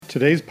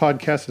Today's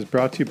podcast is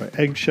brought to you by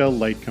Eggshell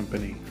Light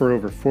Company. For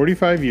over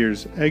 45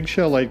 years,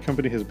 Eggshell Light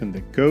Company has been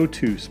the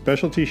go-to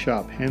specialty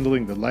shop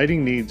handling the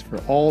lighting needs for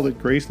all that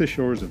grace the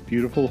shores of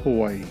beautiful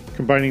Hawaii.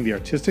 Combining the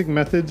artistic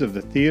methods of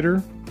the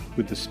theater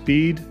with the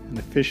speed and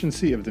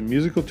efficiency of the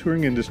musical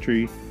touring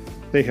industry,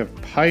 they have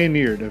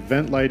pioneered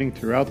event lighting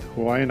throughout the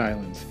Hawaiian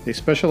Islands. They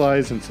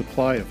specialize in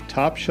supply of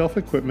top-shelf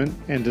equipment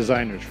and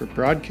designers for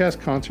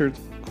broadcast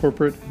concerts,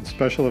 corporate, and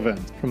special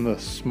events. From the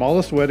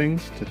smallest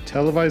weddings to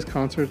televised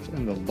concerts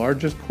and the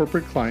largest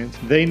corporate clients,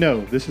 they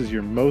know this is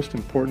your most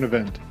important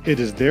event. It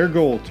is their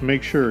goal to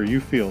make sure you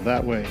feel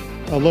that way.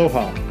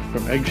 Aloha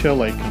from Eggshell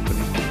Light Company.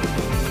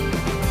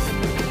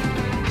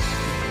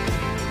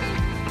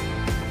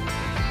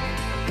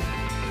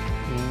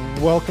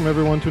 Welcome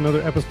everyone to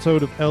another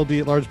episode of LD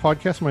at Large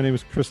podcast. My name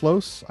is Chris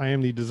Lose. I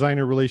am the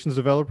designer relations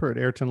developer at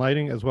Ayrton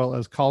Lighting, as well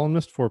as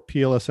columnist for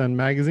PLSN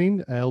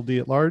magazine, LD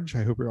at Large.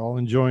 I hope you're all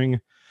enjoying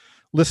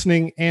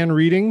listening and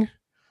reading.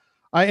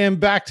 I am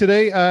back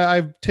today.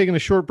 I've taken a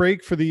short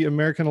break for the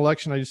American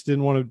election. I just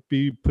didn't want to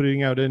be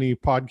putting out any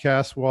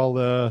podcasts while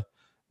the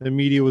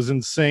media was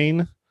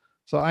insane.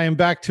 So I am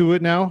back to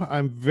it now.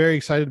 I'm very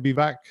excited to be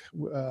back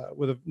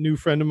with a new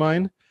friend of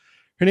mine.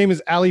 Her name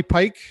is Allie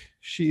Pike.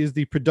 She is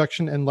the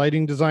production and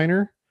lighting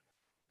designer,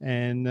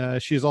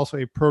 and she is also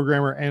a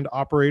programmer and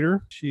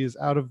operator. She is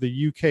out of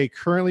the UK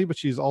currently, but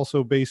she's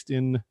also based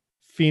in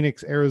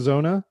Phoenix,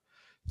 Arizona.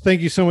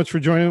 Thank you so much for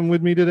joining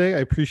with me today. I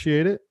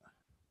appreciate it.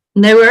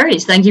 No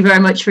worries. Thank you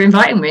very much for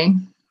inviting me.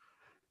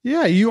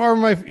 Yeah, you're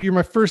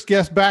my first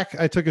guest back.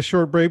 I took a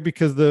short break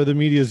because the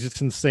media is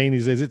just insane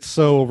these days. It's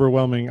so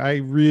overwhelming. I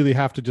really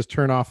have to just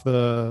turn off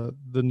the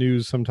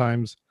news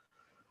sometimes.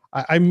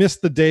 I miss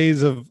the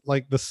days of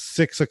like the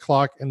 6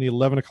 o'clock and the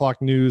 11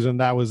 o'clock news, and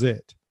that was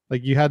it.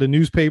 Like you had a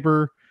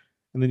newspaper,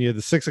 and then you had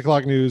the 6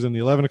 o'clock news and the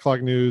 11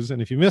 o'clock news.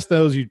 And if you missed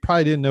those, you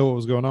probably didn't know what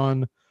was going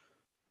on.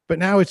 But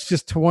now it's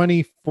just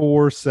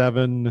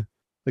 24/7.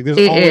 Like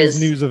there's always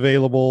news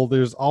available.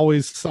 There's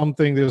always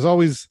something. There's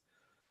always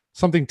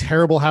something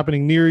terrible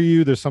happening near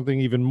you. There's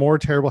something even more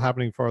terrible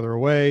happening farther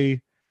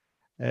away.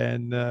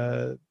 And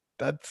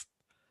that's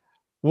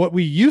what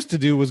we used to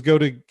do, was go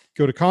to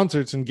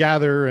concerts and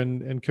gather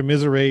and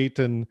commiserate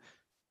and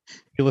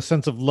feel a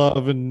sense of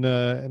love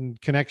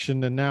and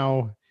connection. And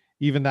now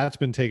even that's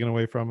been taken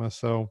away from us.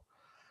 So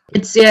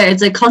it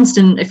feels like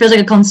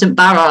a constant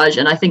barrage.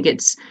 And I think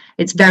it's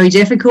very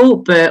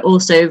difficult, but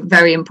also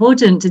very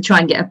important to try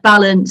and get a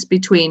balance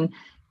between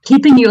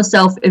keeping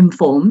yourself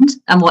informed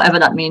and whatever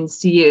that means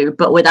to you,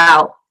 but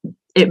without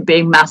it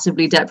being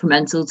massively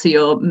detrimental to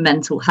your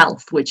mental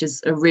health, which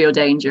is a real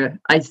danger.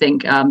 I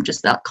think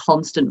just that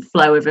constant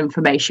flow of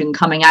information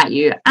coming at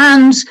you.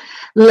 And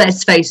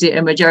let's face it,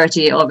 a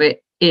majority of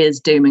it is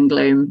doom and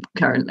gloom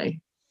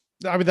currently.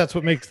 I mean, that's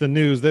what makes the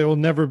news. There will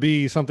never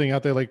be something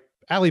out there like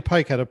Allie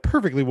Pike had a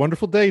perfectly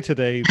wonderful day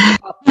today.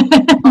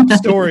 Top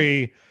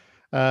story.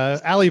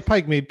 Allie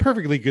Pike made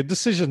perfectly good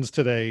decisions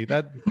today.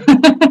 That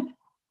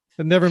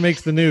never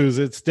makes the news.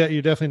 You're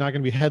definitely not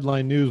going to be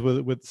headline news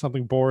with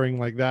something boring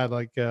like that.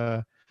 Like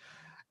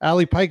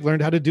Allie Pike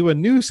learned how to do a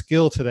new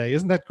skill today.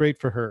 Isn't that great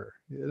for her?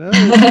 You know?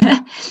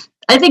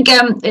 I think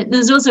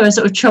there's also a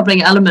sort of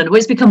troubling element.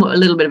 It's become a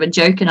little bit of a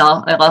joke in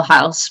our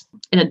house,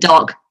 in a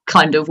dark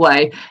kind of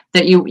way,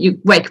 that you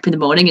wake up in the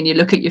morning and you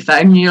look at your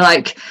phone and you're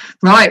like,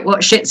 right,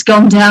 what shit's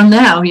gone down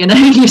now? You know,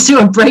 you're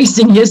sort of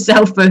bracing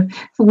yourself for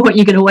what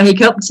you're going to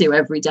wake up to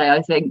every day,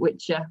 I think,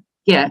 which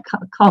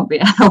can't be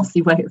a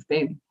healthy way of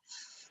being.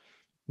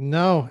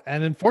 No,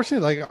 and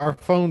unfortunately, like our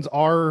phones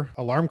are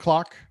alarm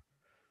clock.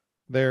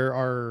 There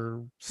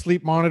are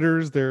sleep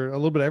monitors. They're a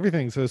little bit of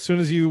everything. So as soon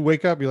as you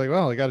wake up, you're like,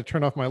 well, I got to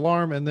turn off my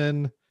alarm, and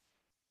then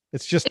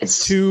it's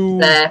two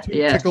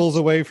tickles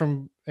away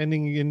from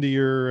ending into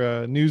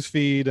your news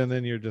feed, and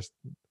then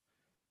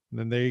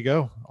then there you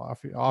go,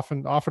 off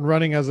and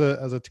running as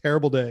a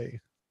terrible day.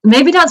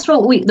 Maybe that's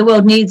what the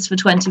world needs for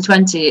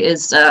 2020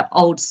 is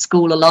old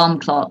school alarm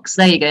clocks.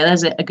 There you go.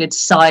 There's a good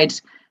side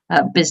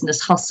business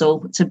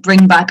hustle to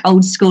bring back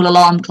old school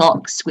alarm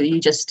clocks where you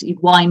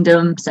wind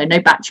them, so no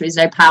batteries,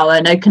 no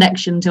power, no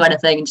connection to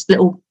anything, just a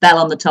little bell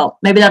on the top.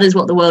 Maybe that is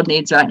what the world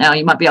needs right now.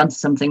 You might be onto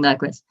something there,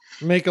 Chris.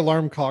 Make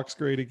alarm clocks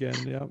great again.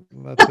 Yeah,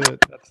 that's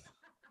it.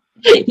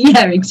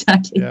 Yeah,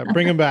 exactly. Yeah,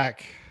 bring them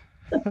back.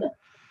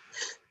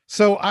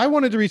 So I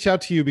wanted to reach out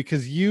to you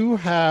because you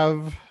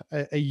have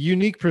a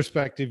unique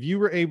perspective. You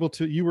were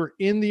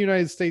in the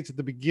United States at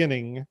the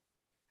beginning,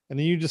 and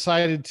then you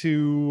decided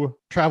to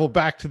travel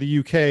back to the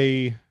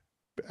UK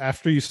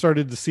after you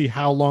started to see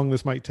how long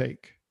this might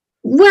take.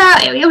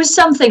 Well, it was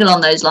something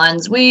along those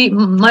lines. My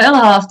other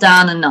half,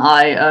 Dan, and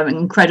I are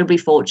incredibly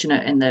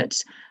fortunate in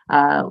that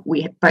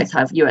we both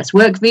have US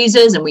work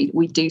visas, and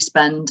we do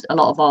spend a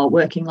lot of our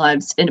working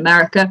lives in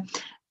America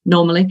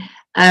normally.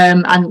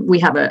 And we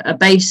have a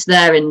base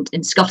there in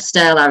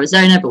Scottsdale,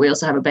 Arizona, but we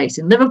also have a base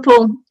in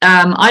Liverpool.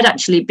 I'd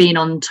actually been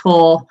on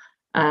tour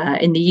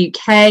in the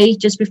UK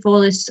just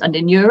before this, and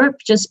in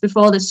Europe just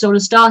before this sort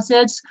of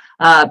started.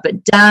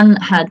 But Dan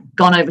had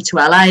gone over to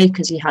LA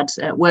because he had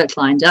work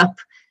lined up.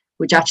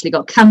 which actually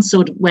got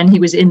cancelled when he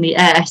was in the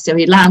air. So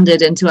he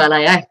landed into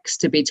LAX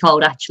to be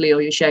told, actually,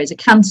 all your shows are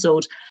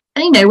cancelled.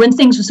 And, you know, when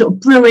things were sort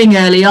of brewing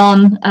early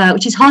on,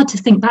 which is hard to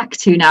think back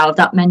to now, of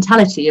that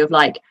mentality of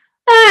like,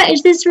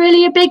 is this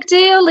really a big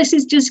deal? This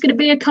is just going to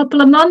be a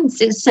couple of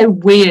months. It's so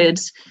weird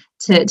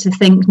to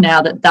think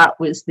now that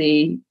was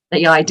the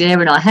idea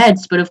in our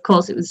heads. But of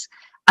course, it was,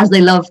 as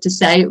they love to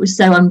say, it was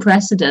so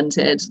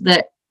unprecedented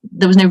that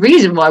there was no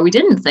reason why we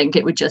didn't think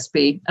it would just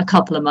be a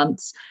couple of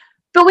months.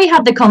 But we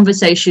had the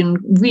conversation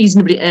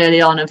reasonably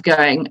early on of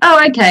going,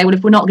 oh, okay, well,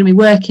 if we're not going to be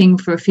working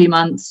for a few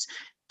months,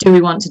 do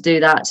we want to do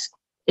that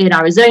in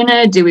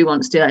Arizona? Do we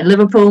want to do that in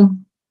Liverpool?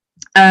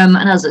 And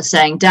as I was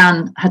saying,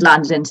 Dan had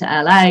landed into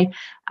LA.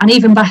 And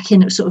even back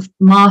in sort of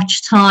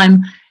March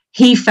time,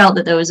 he felt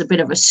that there was a bit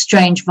of a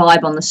strange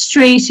vibe on the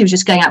street. He was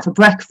just going out for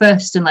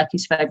breakfast, and like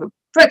his favourite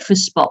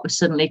breakfast spot was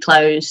suddenly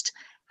closed.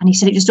 And he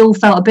said it just all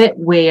felt a bit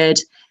weird.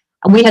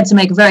 And we had to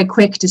make a very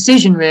quick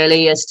decision,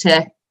 really, as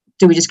to,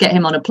 do we just get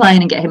him on a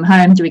plane and get him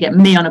home? Do we get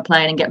me on a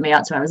plane and get me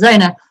out to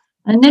Arizona?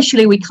 And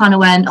initially we kind of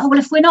went, oh, well,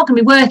 if we're not going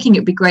to be working,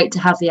 it'd be great to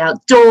have the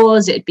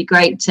outdoors. It'd be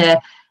great to,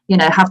 you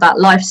know, have that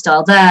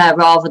lifestyle there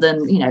rather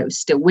than, you know,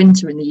 still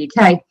winter in the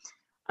UK.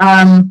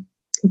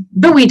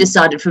 But we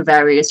decided for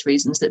various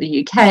reasons that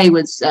the UK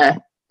was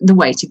the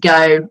way to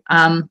go.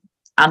 And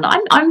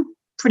I'm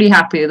pretty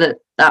happy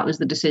that was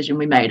the decision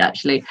we made,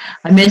 actually.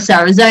 I miss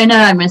Arizona.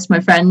 I miss my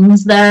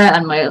friends there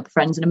and my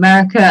friends in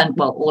America and,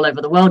 well, all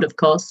over the world, of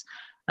course.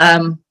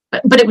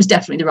 But it was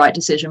definitely the right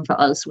decision for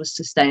us, was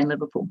to stay in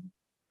Liverpool.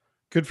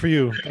 Good for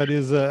you. That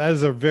is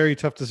a very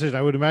tough decision.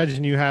 I would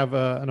imagine you have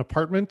an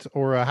apartment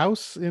or a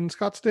house in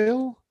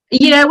Scottsdale.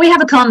 Yeah, we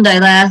have a condo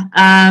there.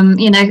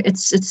 You know,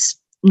 it's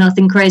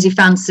nothing crazy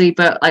fancy,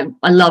 but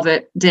I love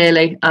it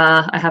dearly.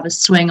 I have a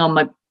swing on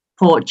my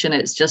porch, and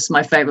it's just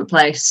my favorite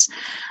place.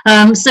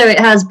 So it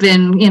has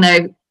been, you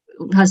know,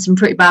 has some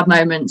pretty bad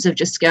moments of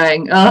just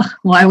going, oh,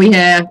 why are we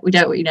here? We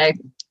don't, you know.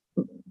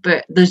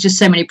 But there's just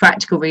so many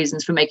practical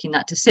reasons for making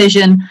that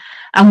decision.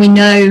 And we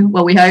know,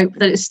 well, we hope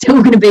that it's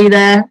still going to be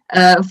there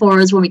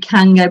for us when we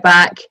can go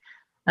back.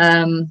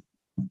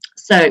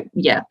 So,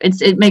 yeah,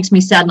 it makes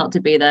me sad not to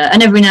be there.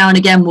 And every now and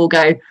again, we'll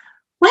go,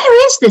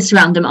 where is this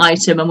random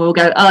item? And we'll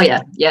go, oh,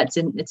 yeah, it's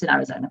in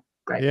Arizona.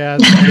 Great. Yeah,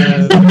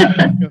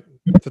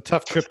 it's a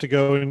tough trip to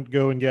go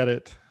and get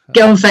it.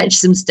 Go and fetch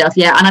some stuff,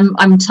 yeah. And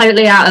I'm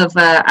totally out of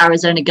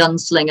Arizona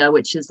Gunslinger,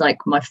 which is like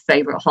my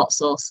favorite hot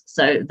sauce.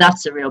 So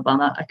that's a real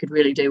bummer. I could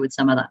really do with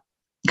some of that.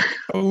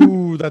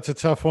 Oh, that's a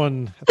tough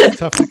one. That's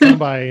tough to come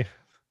by.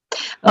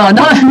 Oh,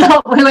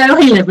 not where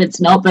we live. It's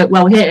not, but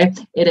well, here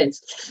it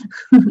is.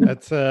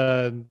 That's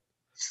a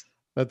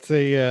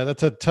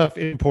tough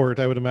import,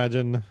 I would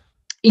imagine.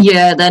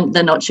 Yeah,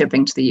 they're not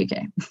shipping to the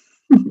UK.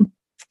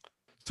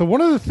 So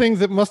one of the things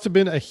that must have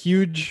been a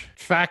huge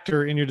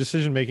factor in your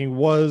decision making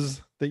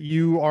was that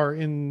you are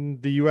in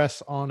the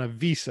US on a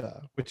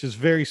visa, which is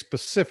very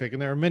specific,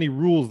 and there are many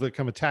rules that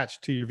come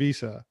attached to your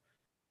visa.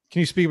 Can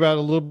you speak about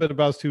a little bit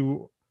about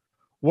to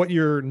what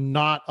you're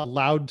not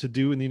allowed to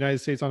do in the United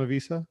States on a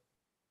visa?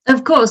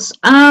 Of course.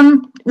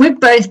 We've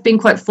both been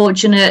quite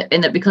fortunate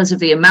in that because of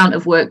the amount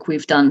of work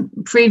we've done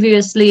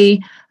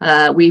previously,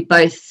 we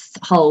both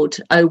hold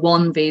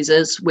O1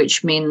 visas,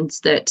 which means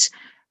that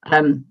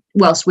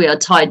whilst we are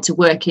tied to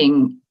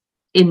working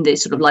in the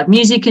sort of live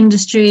music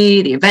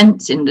industry, the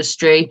events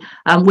industry,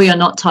 we are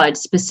not tied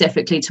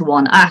specifically to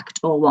one act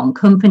or one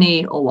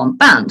company or one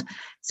band.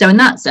 So in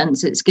that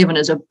sense, it's given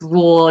us a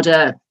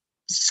broader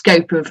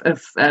scope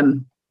of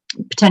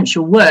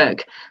potential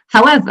work.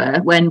 However,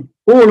 when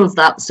all of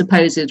that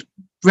supposed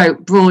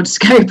broad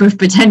scope of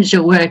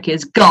potential work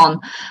is gone,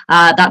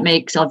 that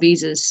makes our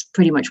visas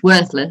pretty much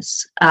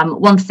worthless.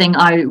 One thing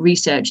I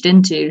researched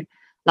into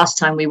last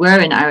time we were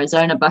in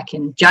Arizona back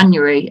in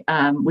January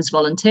was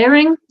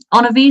volunteering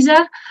on a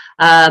visa.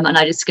 And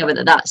I discovered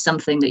that that's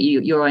something that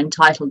you're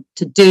entitled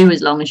to do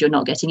as long as you're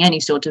not getting any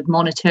sort of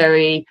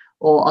monetary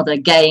or other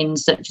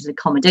gains, such as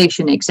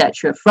accommodation,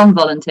 etc., from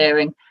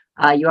volunteering.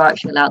 You are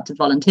actually allowed to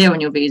volunteer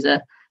on your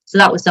visa. So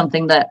that was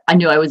something that I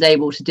knew I was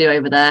able to do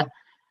over there.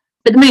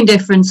 But the main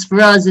difference for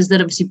us is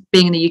that obviously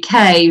being in the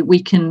UK,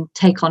 we can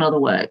take on other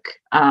work,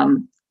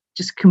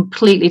 just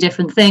completely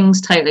different things,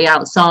 totally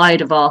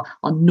outside of our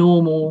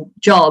normal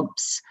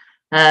jobs.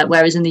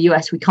 Whereas in the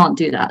US, we can't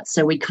do that.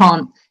 So we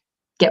can't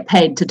get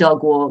paid to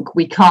dog walk.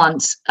 We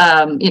can't,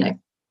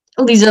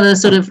 all these other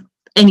sort of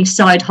any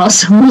side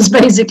hustles,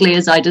 basically,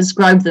 as I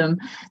describe them,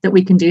 that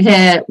we can do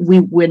here,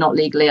 we're not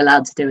legally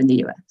allowed to do in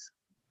the US.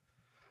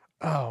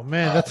 Oh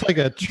man, that's like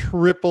a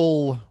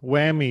triple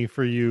whammy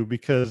for you,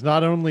 because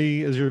not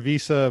only is your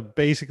visa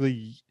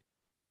basically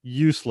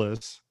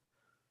useless,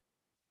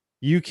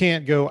 you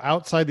can't go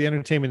outside the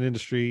entertainment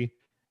industry,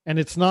 and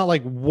it's not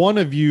like one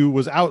of you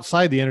was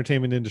outside the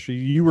entertainment industry.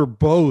 You were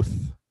both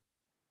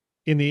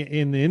in the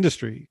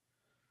industry.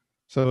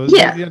 So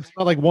yeah, it's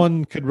not like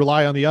one could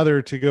rely on the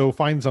other to go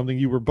find something.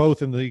 You were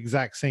both in the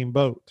exact same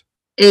boat.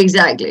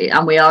 Exactly.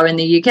 And we are in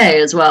the UK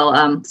as well.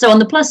 So on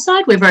the plus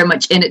side, we're very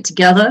much in it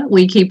together.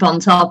 We keep on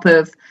top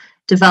of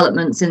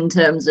developments in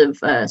terms of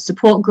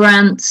support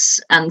grants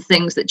and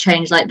things that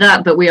change like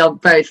that, but we are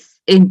both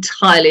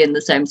entirely in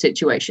the same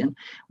situation,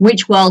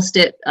 which whilst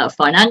it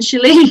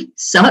financially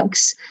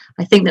sucks,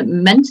 I think that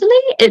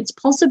mentally it's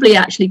possibly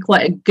actually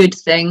quite a good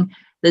thing.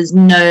 There's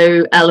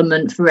no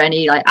element for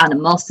any like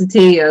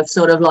animosity of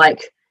sort of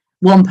like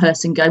one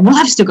person going, well,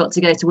 I've still got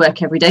to go to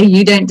work every day,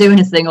 you don't do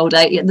anything all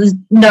day. Yeah, there's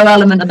no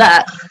element of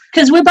that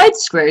because we're both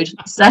screwed.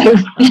 So,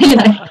 you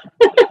know.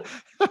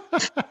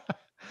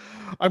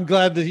 I'm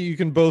glad that you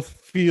can both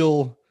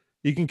feel,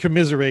 you can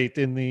commiserate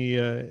in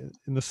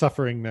the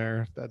suffering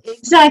there. That's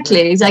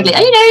exactly. And,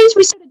 you know,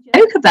 we sort of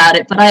joke about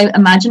it, but I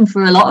imagine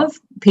for a lot of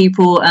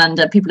people and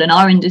people in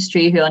our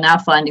industry who are now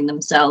finding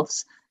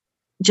themselves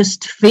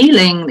just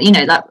feeling, you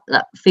know, that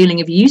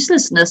feeling of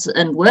uselessness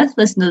and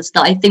worthlessness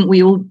that I think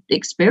we all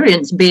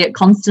experience, be it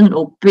constant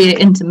or be it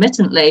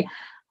intermittently.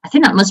 I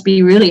think that must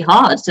be really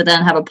hard to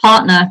then have a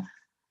partner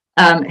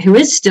who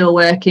is still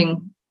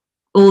working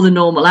all the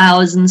normal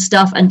hours and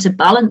stuff, and to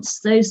balance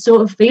those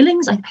sort of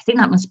feelings. I think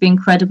that must be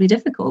incredibly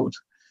difficult.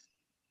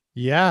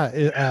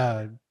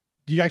 Yeah.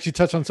 You actually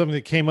touched on something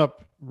that came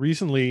up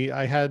recently.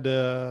 I had,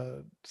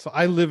 so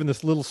I live in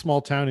this little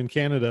small town in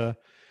Canada,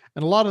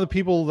 and a lot of the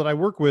people that I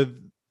work with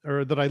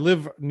or that I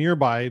live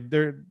nearby,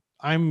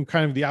 I'm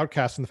kind of the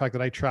outcast in the fact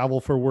that I travel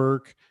for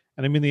work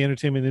and I'm in the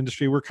entertainment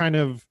industry.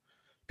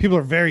 People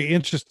are very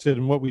interested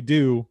in what we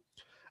do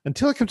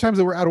until it comes times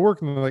that we're out of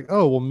work and they're like,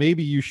 oh, well,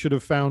 maybe you should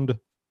have found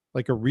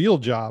like a real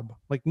job.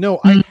 Like, no,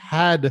 I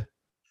had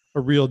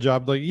a real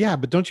job. Like, yeah,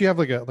 but don't you have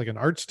like an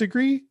arts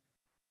degree?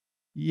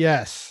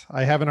 Yes,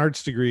 I have an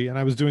arts degree and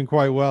I was doing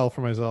quite well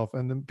for myself.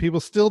 And then people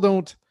still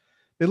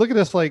they look at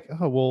us like,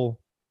 oh, well,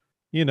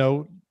 you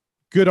know,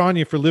 good on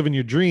you for living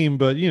your dream,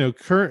 but you know,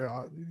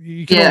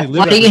 you can only live.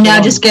 Why don't you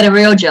now just get a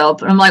real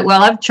job? And I'm like,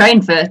 well, I've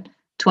trained for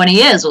 20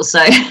 years or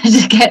so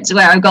to get to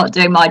where I got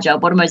doing my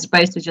job. What am I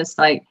supposed to just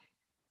like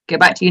go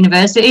back to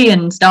university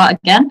and start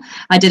again?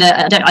 I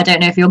don't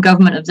know if your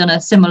government have done a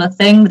similar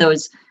thing.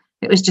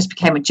 It just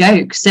became a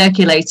joke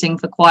circulating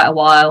for quite a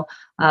while.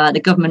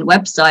 The government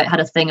website had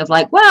a thing of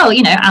like, well,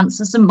 you know,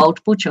 answer some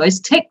multiple choice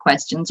tick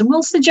questions and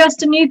we'll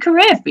suggest a new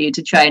career for you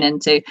to train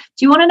into. Do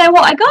you want to know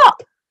what I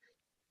got?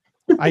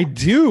 I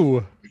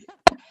do.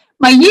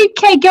 My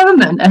UK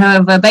government, who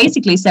have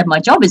basically said my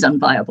job is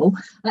unviable,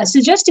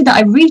 suggested that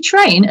I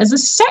retrain as a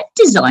set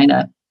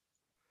designer.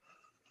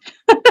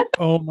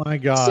 Oh my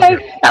God. So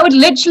that would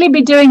literally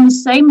be doing the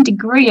same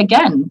degree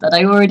again that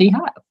I already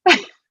have.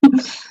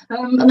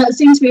 And that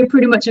seems to be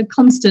pretty much a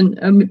constant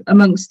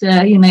amongst,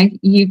 you know,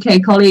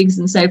 UK colleagues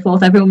and so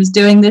forth. Everyone was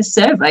doing this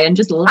survey and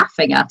just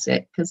laughing at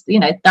it because, you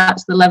know,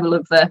 that's the level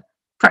of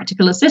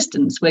practical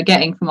assistance we're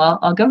getting from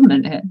our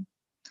government here.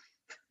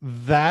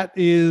 That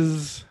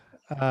is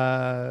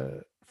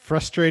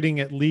frustrating,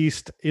 at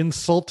least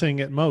insulting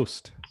at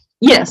most.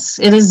 Yes,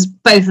 it is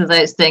both of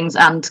those things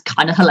and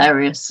kind of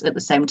hilarious at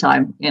the same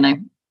time, you know.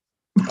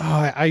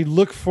 Oh, I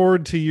look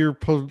forward to your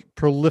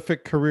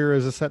prolific career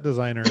as a set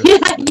designer.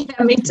 Yeah,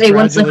 me too.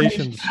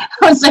 Congratulations.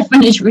 Once I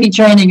finish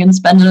retraining and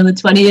spend another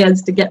 20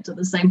 years to get to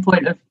the same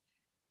point of,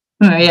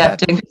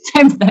 doing the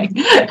same thing.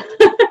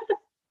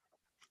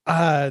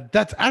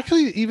 That's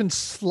actually even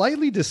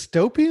slightly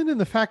dystopian in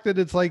the fact that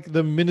it's like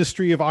the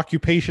Ministry of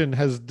Occupation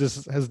has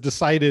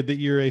decided that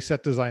you're a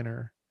set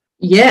designer.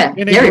 Yeah,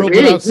 in a world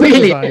without set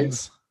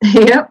designs.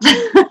 Yep.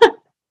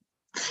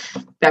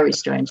 Very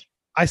strange.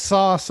 I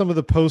saw some of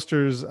the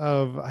posters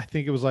of, I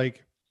think it was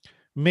like,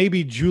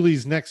 maybe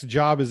Julie's next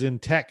job is in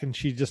tech and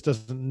she just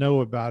doesn't know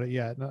about it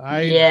yet.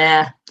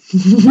 I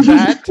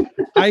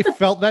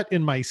felt that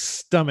in my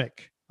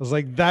stomach. I was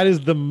like, that is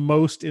the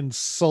most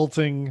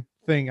insulting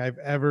thing I've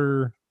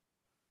ever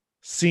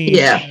seen.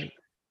 Yeah.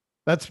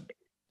 That's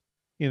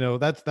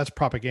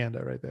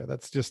propaganda right there.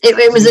 That's just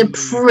it was a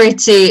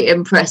pretty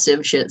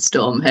impressive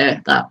shitstorm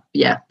here. That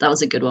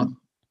was a good one.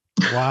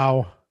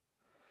 Wow.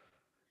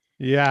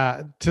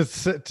 Yeah, to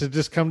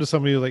just come to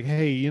somebody like,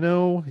 hey, you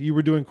know, you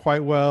were doing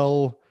quite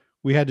well.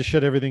 We had to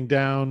shut everything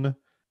down.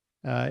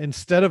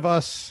 Instead of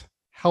us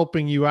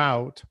helping you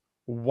out,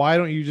 why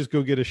don't you just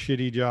go get a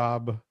shitty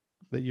job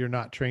that you're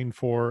not trained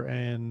for?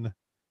 And,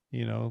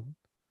 you know,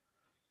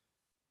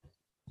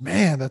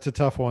 man, that's a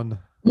tough one.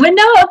 We're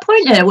now at a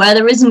point here where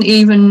there isn't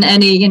even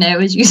any, you know,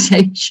 as you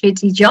say,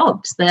 shitty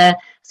jobs there.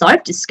 So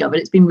I've discovered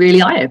it's been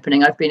really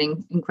eye-opening. I've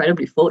been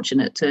incredibly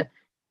fortunate to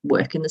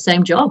work in the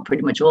same job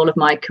pretty much all of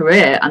my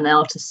career, and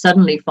now to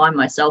suddenly find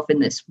myself in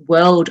this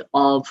world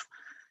of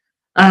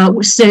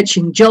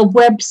searching job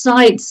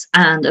websites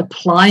and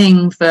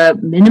applying for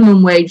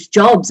minimum wage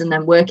jobs and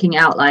then working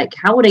out like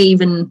how would I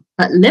even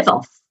live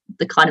off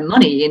the kind of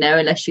money, you know,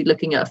 unless you're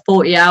looking at a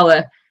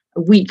 40-hour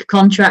a week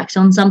contract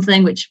on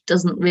something which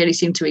doesn't really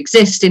seem to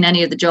exist in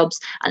any of the jobs.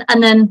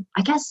 And then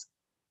I guess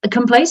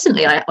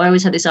complacently I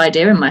always had this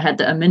idea in my head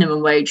that a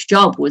minimum wage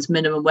job was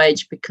minimum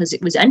wage because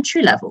it was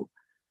entry level.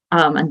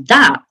 And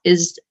that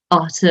is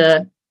it's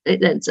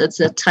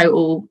a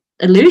total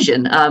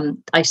illusion.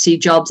 I see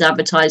jobs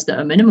advertised that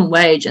are minimum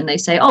wage and they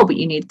say, oh, but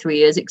you need 3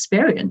 years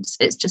experience.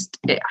 It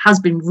has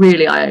been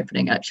really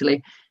eye-opening,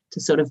 actually,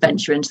 sort of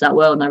venture into that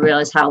world. And I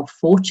realized how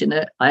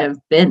fortunate I have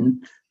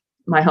been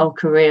my whole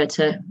career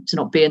to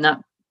not be in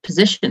that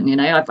position. You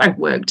know, I've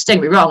worked, don't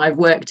get me wrong, I've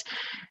worked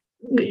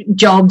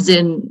jobs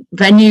in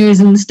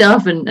venues and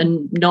stuff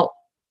and not,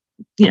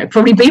 you know,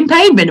 probably being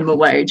paid minimum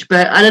wage,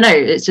 but I don't know,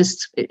 it's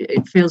just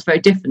it feels very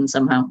different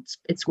somehow.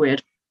 It's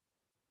weird.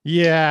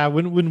 Yeah,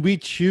 when we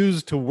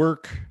choose to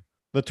work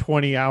the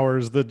 20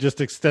 hours that just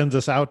extends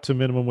us out to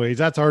minimum wage,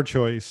 that's our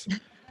choice.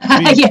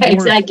 Yeah,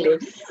 exactly.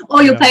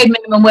 Or you're paid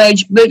minimum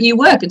wage, but you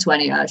work a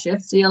 20-hour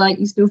shift, so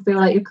you still feel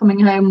like you're coming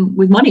home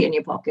with money in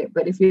your pocket.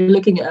 But if you're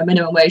looking at a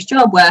minimum wage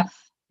job where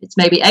it's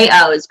maybe 8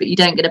 hours, but you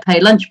don't get a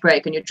paid lunch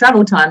break and your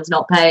travel time's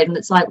not paid, and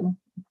it's like,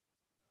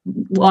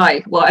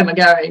 why am I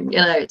going? You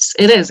know, it's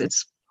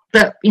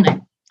but you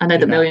know, I know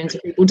that millions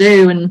of people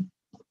do, and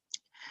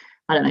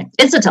I don't know,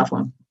 it's a tough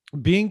one.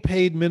 Being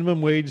paid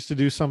minimum wage to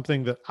do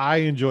something that I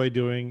enjoy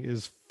doing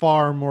is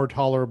far more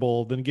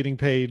tolerable than getting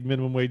paid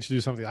minimum wage to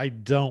do something I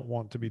don't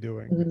want to be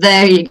doing.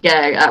 There you go.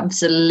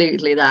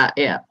 Absolutely that.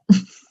 Yeah.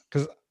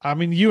 Because I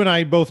mean, you and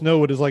I both know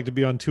what it's like to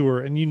be on tour,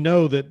 and you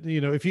know that,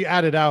 you know, if you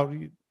add it out,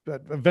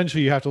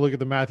 eventually you have to look at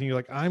the math and you're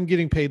like, I'm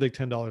getting paid like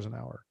 $10 an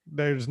hour.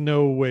 There's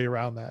no way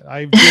around that.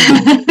 I've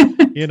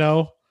been, you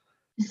know,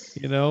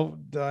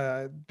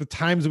 the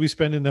times that we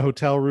spend in the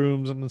hotel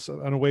rooms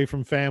and away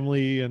from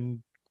family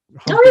and.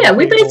 Oh yeah,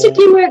 we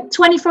basically work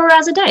 24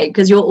 hours a day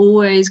because you're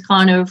always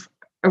kind of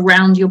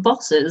around your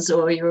bosses,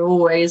 or you're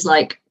always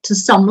like, to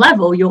some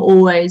level, you're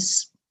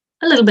always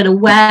a little bit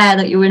aware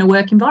that you're in a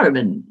work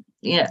environment.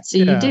 Yeah, so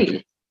you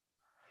do.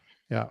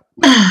 Yeah.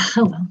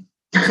 Oh well.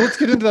 So let's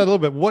get into that a little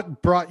bit.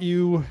 What brought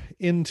you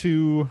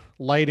into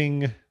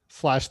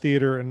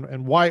lighting/theater,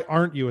 and why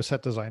aren't you a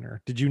set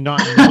designer? Did you not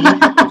know you were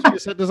supposed to be a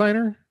set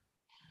designer?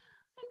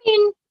 I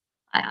mean,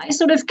 I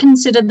sort of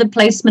considered the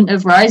placement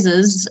of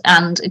risers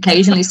and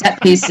occasionally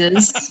set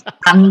pieces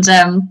and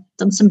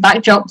done some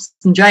backdrops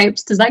and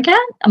drapes. Does that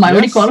count? Am I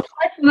already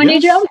qualified for my new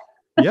job?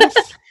 Yes.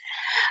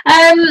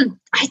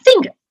 I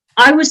think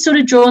I was sort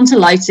of drawn to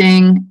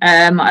lighting.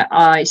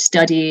 I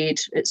studied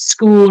at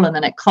school and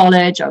then at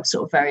college. I was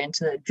sort of very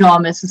into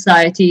drama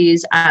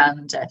societies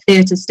and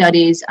theatre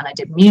studies, and I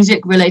did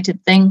music related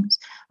things.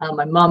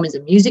 My mum is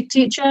a music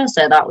teacher,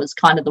 so that was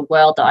kind of the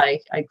world that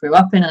I grew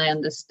up in, and I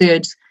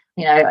understood.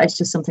 You know, it's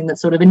just something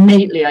that's sort of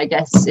innately, I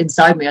guess,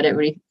 inside me. I don't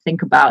really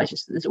think about. It's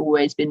just there's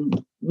always been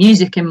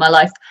music in my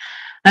life.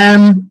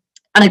 And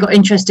I got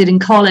interested in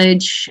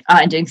college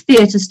and doing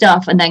theatre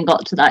stuff, and then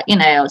got to that, you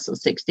know, I was sort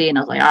of 16. I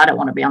was like, I don't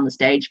want to be on the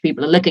stage.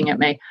 People are looking at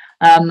me,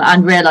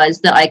 and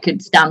realised that I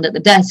could stand at the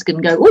desk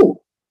and go,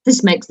 oh,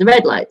 this makes the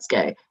red lights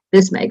go.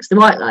 This makes the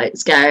white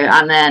lights go.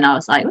 And then I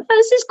was like, well,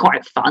 this is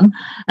quite fun.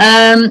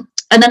 And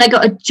then I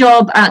got a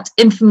job at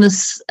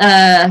infamous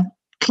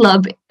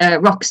club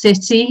Rock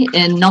City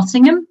in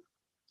Nottingham,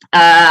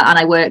 and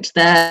I worked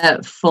there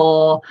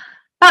for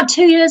about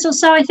 2 years or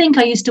so. I think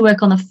I used to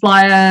work on the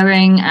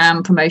flyering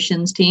and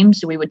promotions team,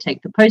 so we would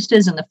take the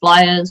posters and the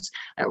flyers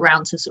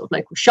around to sort of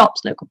local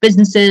shops, local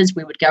businesses.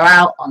 We would go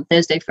out on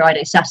Thursday,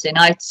 Friday, Saturday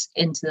nights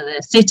into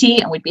the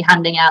city, and we'd be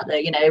handing out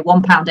the, you know,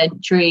 £1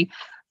 entry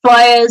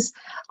flyers.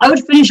 I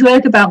would finish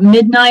work about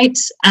midnight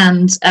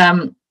and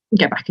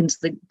go back into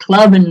the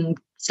club and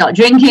start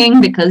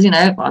drinking because, you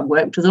know, I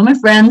worked with all my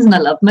friends and I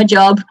loved my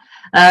job.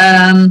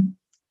 And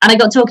I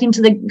got talking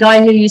to the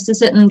guy who used to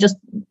sit and just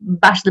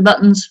bash the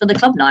buttons for the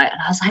club night.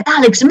 And I was like,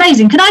 that looks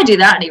amazing. Can I do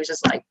that? And he was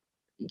just like,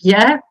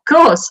 yeah, of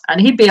course. And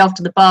he'd be off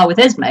to the bar with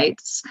his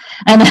mates.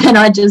 And then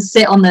I'd just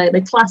sit on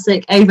the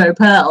classic Avo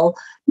Pearl,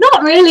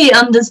 not really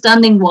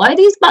understanding why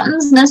these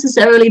buttons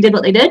necessarily did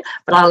what they did.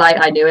 But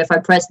I knew if I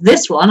pressed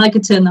this one, I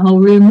could turn the whole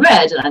room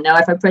red. And I know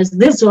if I pressed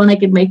this one, I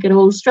could make it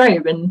all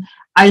strobe. And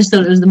I just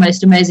thought it was the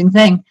most amazing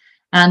thing.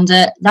 And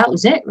that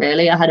was it,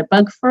 really. I had a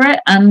bug for it.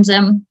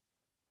 And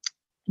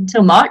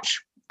until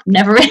March,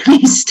 never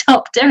really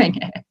stopped doing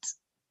it.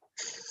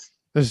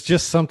 There's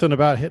just something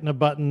about hitting a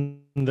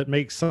button that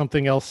makes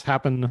something else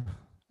happen,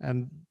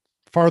 and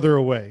farther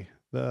away.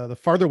 The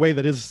farther away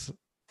that is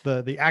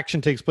the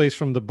action takes place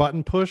from the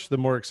button push, the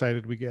more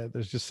excited we get.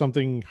 There's just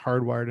something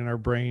hardwired in our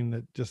brain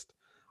that just,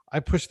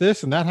 I push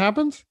this and that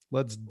happens.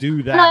 Let's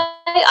do that.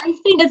 I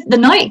think the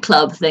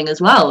nightclub thing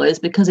as well is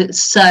because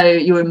it's so,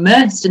 you're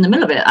immersed in the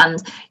middle of it,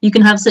 and you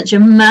can have such a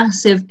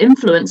massive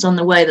influence on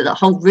the way that the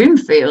whole room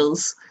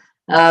feels,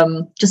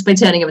 just by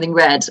turning everything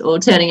red or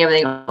turning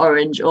everything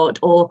orange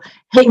or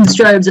hitting the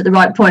strobes at the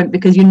right point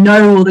because you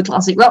know all the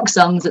classic rock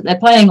songs that they're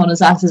playing on a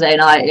Saturday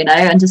night, you know,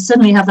 and to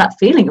suddenly have that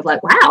feeling of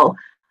like, wow,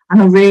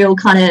 I'm a real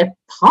kind of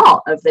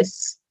part of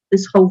this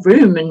whole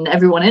room and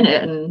everyone in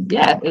it. And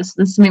yeah, there's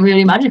something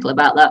really magical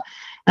about that.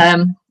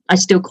 I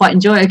still quite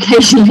enjoy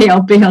occasionally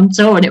I'll be on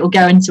tour and it will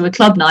go into a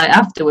club night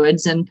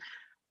afterwards and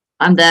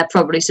I'm there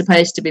probably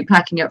supposed to be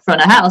packing up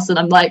front of house and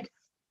I'm like,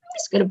 I'm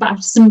just going to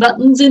bash some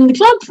buttons in the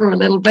club for a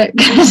little bit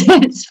because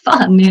it's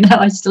fun, you know.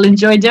 I still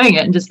enjoy doing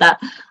it, and just that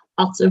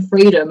utter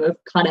freedom of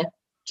kind of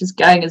just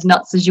going as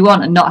nuts as you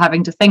want and not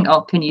having to think, oh,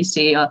 can you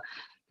see your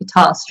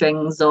guitar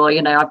strings, or,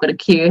 you know, I've got a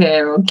cue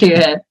here or cue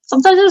here.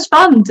 Sometimes it's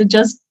fun to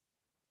just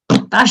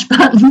bash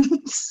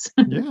buttons.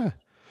 Yeah.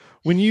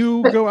 When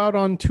you go out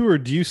on tour,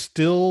 do you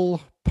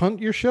still punt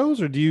your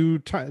shows, or do you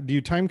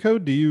time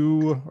code? Do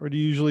you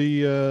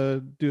usually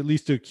do at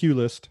least a cue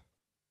list?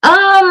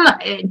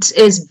 It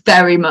is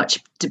very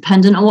much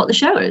dependent on what the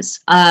show is.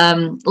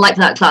 Like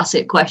that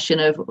classic question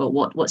of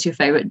what's your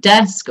favorite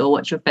desk or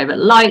what's your favorite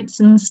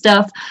lights and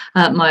stuff.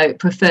 My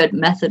preferred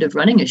method of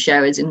running a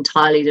show is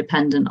entirely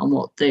dependent on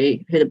who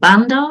the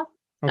band are,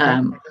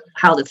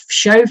 how the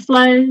show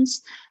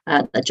flows,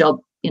 the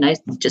job,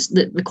 just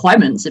the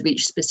requirements of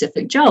each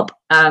specific job.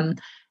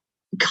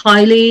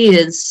 Kylie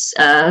is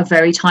a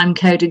very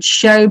time-coded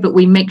show, but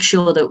we make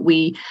sure that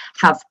we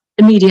have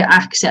immediate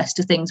access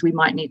to things we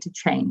might need to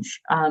change.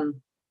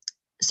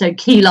 So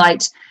key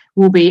light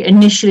will be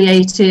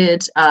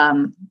initiated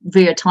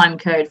via time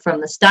code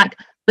from the stack,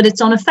 but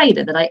it's on a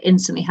fader that I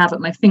instantly have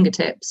at my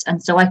fingertips,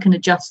 and so I can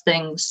adjust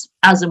things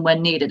as and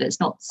when needed. It's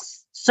not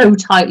so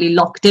tightly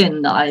locked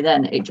in that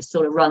it just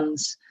sort of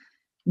runs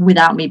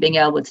without me being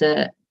able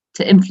to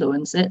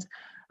influence it.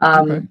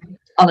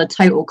 On a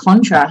total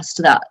contrast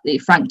to that, the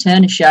Frank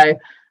Turner show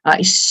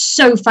is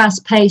so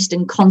fast-paced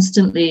and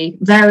constantly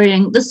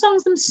varying. The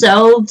songs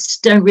themselves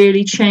don't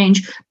really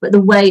change, but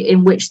the way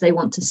in which they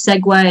want to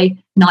segue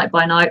night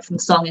by night from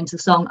song into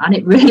song, and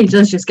it really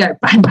does just go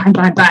bang, bang,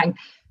 bang, bang,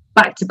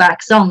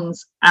 back-to-back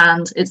songs,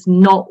 and it's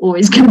not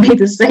always going to be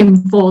the same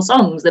 4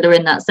 songs that are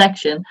in that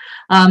section,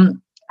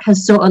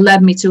 has sort of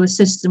led me to a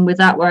system with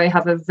that where I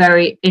have a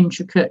very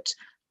intricate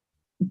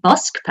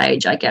busk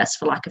page, I guess,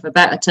 for lack of a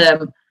better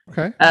term,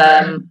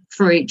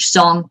 for each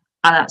song.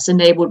 And that's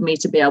enabled me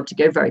to be able to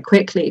go very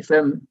quickly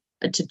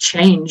to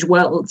change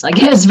worlds, I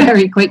guess,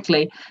 very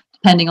quickly,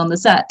 depending on the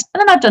set.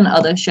 And then I've done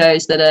other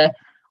shows that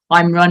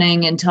I'm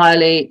running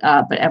entirely,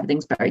 but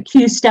everything's very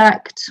cue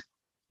stacked.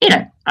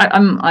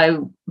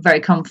 I'm very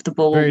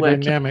comfortable very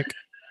working dynamic.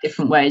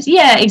 Different ways.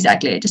 Yeah,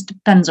 exactly. It just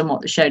depends on what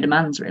the show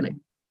demands, really.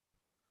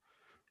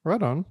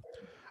 Right on.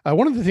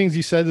 One of the things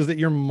you said is that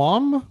your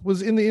mom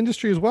was in the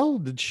industry as well.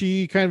 Did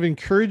she kind of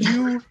encourage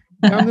you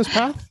down this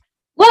path?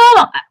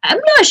 Well, I'm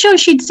not sure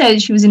she'd say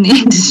she was in the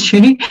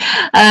industry.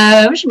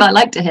 She might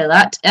like to hear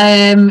that.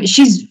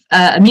 She's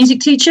a music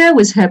teacher,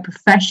 was her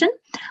profession.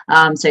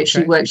 So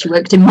she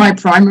worked in my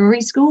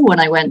primary school when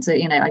I went to,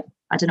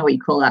 I don't know what you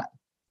call that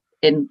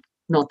in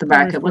North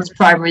America. What's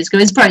primary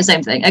school? It's probably the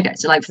same thing. Okay,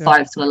 so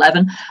 5 to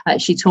 11.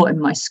 She taught in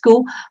my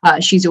school.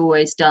 She's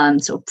always done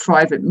sort of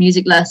private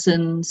music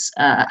lessons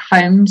at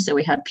home. So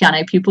we had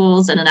piano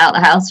pupils in and out the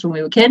house when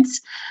we were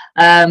kids.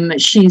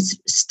 She's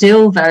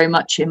still very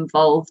much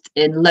involved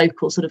in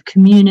local sort of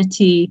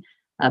community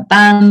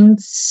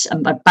bands.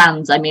 And by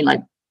bands, I mean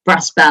like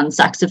brass band,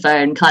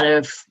 saxophone, kind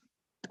of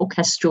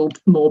orchestral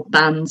more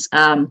bands.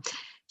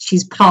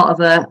 She's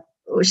part of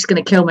which is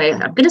going to kill me.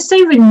 I'm going to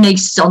say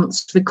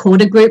Renaissance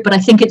recorder group, but I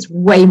think it's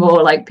way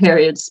more like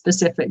period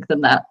specific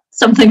than that.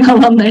 Something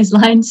along those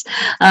lines.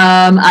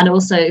 And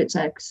also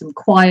some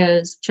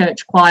choirs,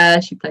 church choir.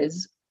 She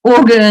plays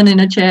organ in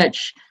a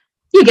church.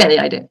 You get the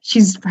idea.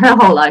 Her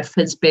whole life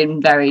has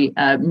been very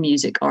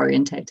music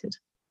orientated.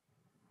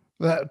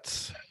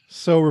 That's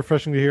so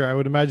refreshing to hear. I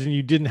would imagine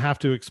you didn't have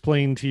to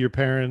explain to your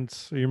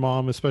parents or your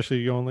mom,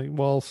 especially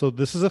so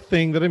this is a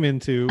thing that I'm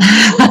into.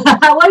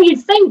 Well,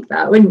 you'd think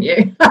that, wouldn't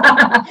you? But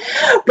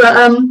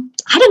I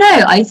don't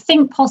know. I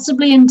think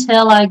possibly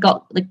until I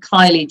got the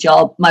Kylie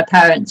job, my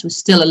parents were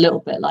still a little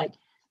bit like,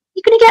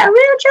 you're going to get a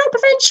real job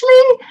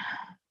eventually?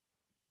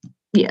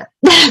 Yeah.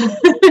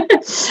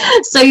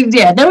 So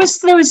yeah, there was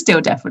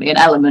still definitely an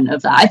element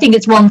of that. I think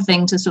it's one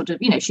thing to sort of,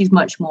 she's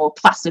much more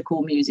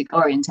classical music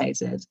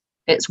orientated.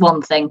 It's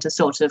one thing to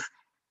sort of,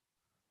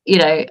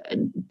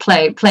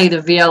 play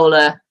the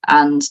viola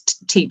and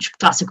teach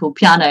classical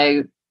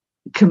piano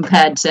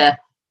compared to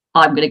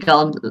I'm going to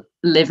go and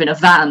live in a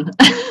van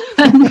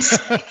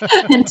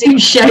and do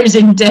shows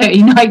in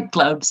dirty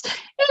nightclubs.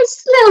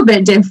 It's a little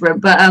bit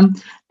different, but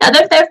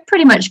they've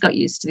pretty much got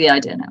used to the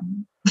idea now.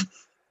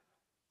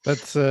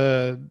 That's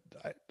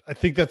I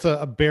think that's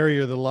a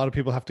barrier that a lot of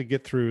people have to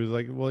get through.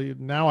 Like, well,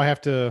 now I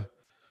have to,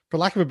 for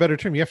lack of a better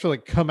term, you have to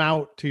come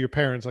out to your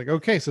parents like,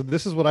 okay, so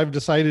this is what I've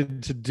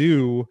decided to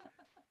do.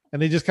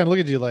 And they just kind of look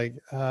at you like,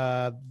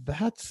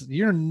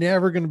 you're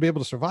never going to be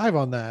able to survive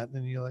on that.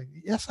 And you're like,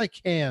 yes, I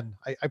can.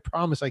 I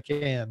promise I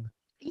can.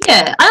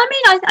 Yeah. I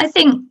mean, I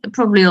think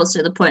probably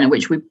also the point at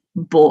which we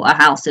bought a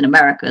house in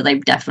America, they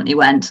definitely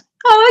went,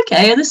 oh,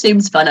 okay, this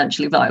seems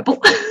financially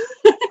viable.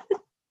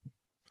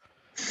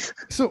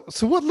 So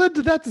what led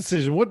to that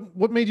decision?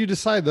 What made you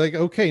decide like,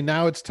 okay,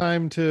 now it's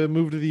time to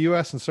move to the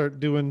US and start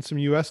doing some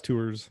US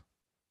tours?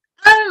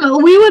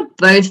 We were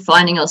both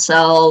finding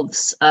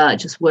ourselves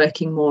just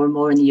working more and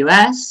more in the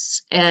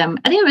US. I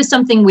think it was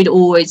something we'd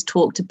always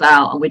talked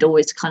about, and we'd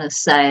always kind of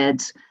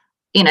said,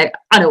 I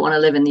don't want to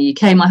live in the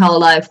UK my whole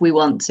life. We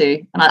want to.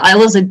 And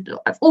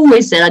I've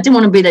always said I didn't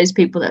want to be those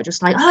people that are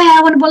just like, oh yeah,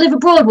 I want to live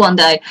abroad one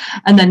day,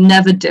 and then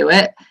never do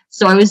it.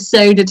 So I was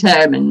so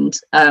determined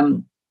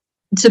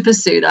to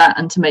pursue that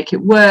and to make it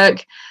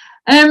work.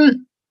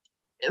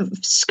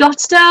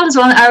 Scottsdale as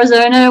well in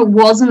Arizona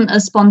wasn't a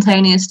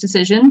spontaneous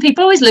decision.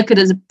 People always look at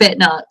us a bit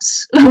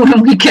nuts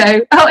when we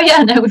go, oh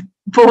yeah, no, we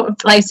bought a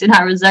place in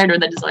Arizona,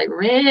 and they're just like,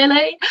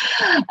 really?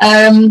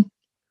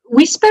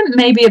 We spent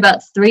maybe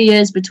about 3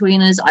 years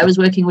between us. I was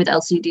working with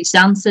LCD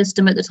Sound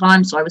System at the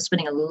time, so I was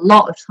spending a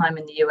lot of time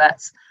in the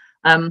US.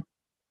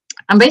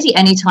 And basically,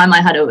 any time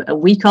I had a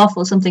week off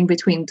or something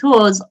between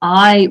tours,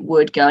 I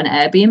would go an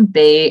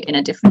Airbnb in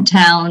a different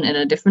town, in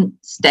a different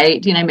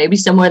state, maybe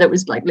somewhere that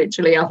was like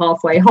literally a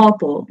halfway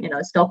hop, or,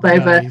 a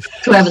stopover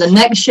to wherever the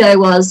next show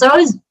was. So I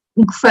was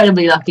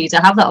incredibly lucky to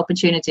have that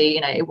opportunity.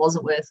 It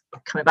wasn't worth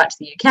coming back to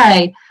the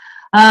UK.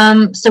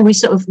 So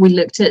we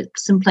looked at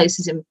some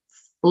places in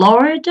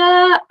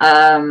Florida,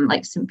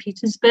 like St.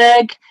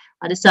 Petersburg.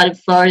 I decided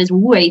Florida is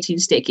way too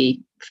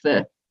sticky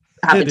for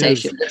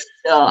habitation.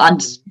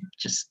 And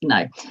just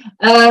no.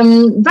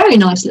 Very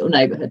nice little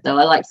neighborhood though.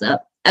 I liked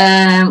that.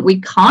 We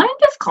kind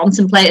of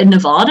contemplated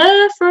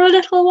Nevada for a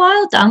little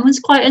while. Dan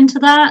was quite into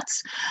that.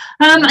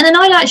 And then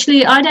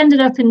I'd ended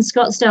up in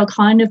Scottsdale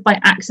kind of by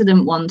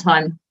accident one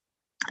time.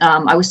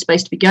 I was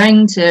supposed to be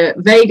going to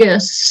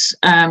Vegas,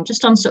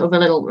 just on sort of a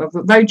little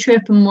road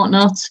trip and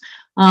whatnot.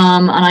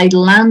 And I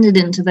landed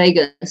into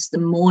Vegas the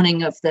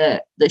morning of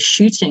the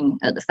shooting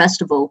at the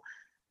festival.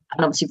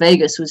 And obviously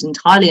Vegas was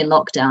entirely in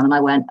lockdown. And I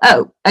went,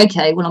 oh,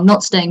 okay, well, I'm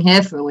not staying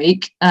here for a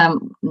week.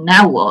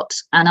 Now what?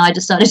 And I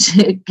decided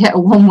to get a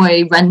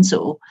one-way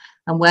rental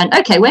and went,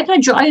 okay, where can I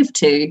drive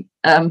to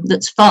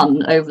that's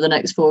fun over the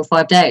next 4 or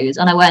 5 days?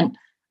 And I went,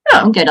 oh,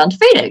 I'm going down to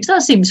Phoenix.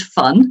 That seems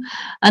fun.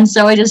 And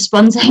so I just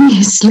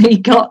spontaneously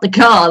got the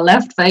car,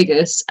 left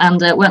Vegas, and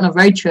went on a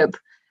road trip.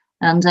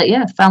 And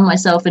found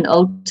myself in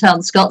Old Town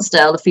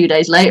Scottsdale a few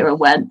days later and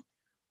went,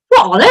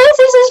 what on earth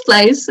is this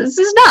place? This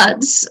is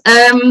nuts.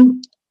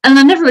 And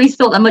I never really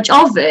thought that much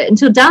of it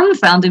until Dan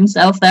found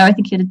himself there. I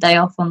think he had a day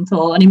off on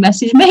tour, and he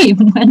messaged me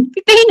and went, have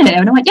you been here?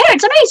 And I went, yeah,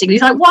 it's amazing.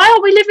 He's like, why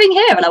are we living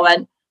here? And I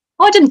went,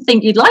 oh, I didn't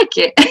think you'd like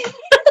it.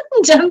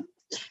 And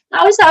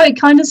that was how it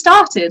kind of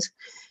started.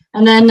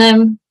 And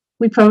then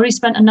we probably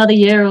spent another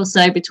year or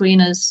so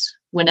between us.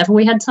 Whenever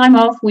we had time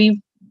off,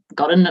 we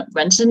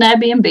rented an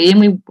Airbnb, and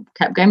we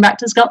kept going back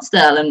to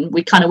Scottsdale. And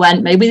we kind of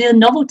went, maybe the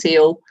novelty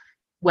will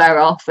wear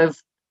off of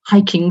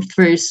hiking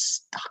through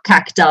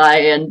cacti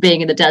and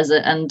being in the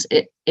desert, and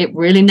it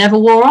really never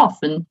wore off.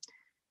 And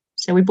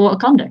so we bought a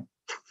condo.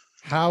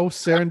 How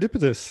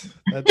serendipitous.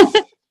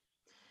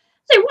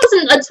 It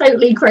wasn't a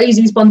totally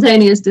crazy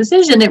spontaneous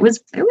decision. It was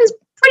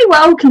pretty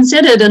well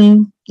considered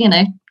and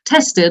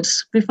tested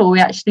before we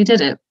actually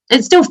did it.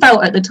 It still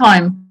felt at the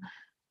time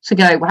to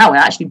go, wow, we're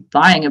actually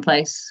buying a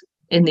place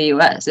in the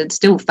US. It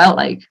still felt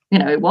like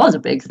it was a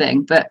big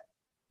thing, but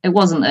it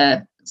wasn't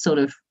a sort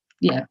of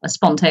a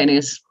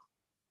spontaneous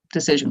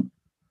decision.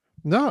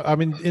 No, I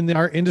mean, in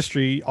our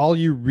industry, all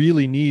you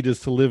really need is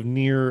to live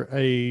near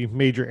a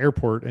major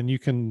airport, and you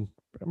can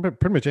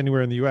pretty much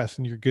anywhere in the US,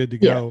 and you're good to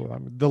go.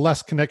 The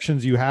less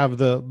connections you have,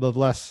 the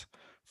less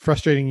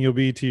frustrating you'll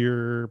be to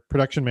your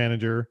production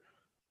manager.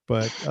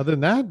 But other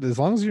than that, as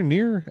long as you're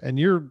near, and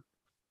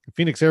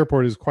Phoenix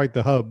Airport is quite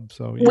the hub.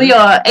 So we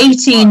are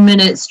 18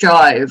 minutes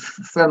drive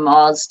from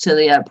ours to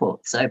the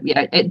airport. So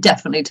it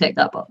definitely ticked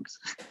that box.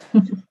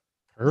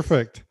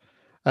 Perfect.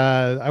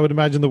 I would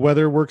imagine the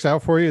weather works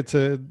out for you. It's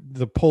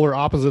the polar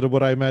opposite of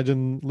what I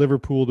imagine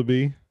Liverpool to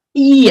be.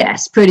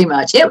 Yes, pretty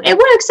much. It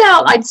works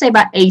out, I'd say,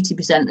 about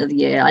 80% of the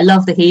year. I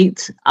love the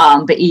heat,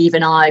 but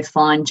even I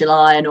find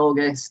July and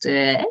August,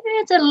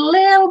 it's a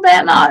little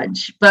bit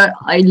much. But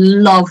I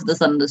love the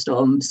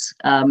thunderstorms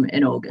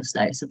in August,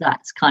 though. So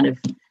that's kind of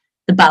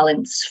the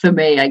balance for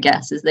me, I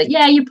guess, is that,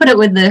 you put it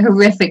with the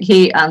horrific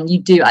heat, and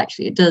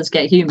it does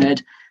get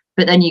humid.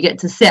 But then you get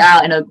to sit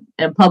out in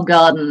a pub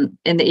garden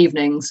in the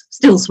evenings,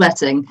 still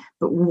sweating,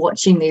 but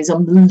watching these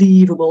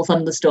unbelievable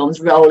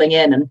thunderstorms rolling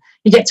in. And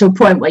you get to a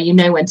point where you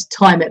know when to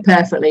time it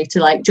perfectly to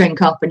like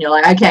drink up, and you're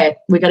like, okay,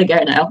 we got to go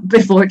now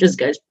before it just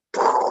goes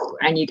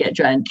and you get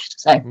drenched.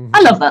 So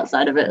I love that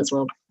side of it as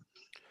well.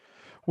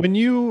 When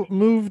you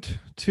moved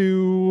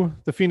to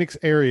the Phoenix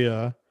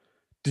area,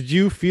 did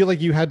you feel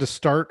like you had to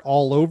start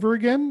all over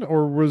again?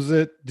 Or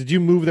did you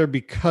move there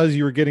because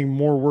you were getting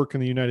more work in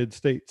the United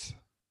States?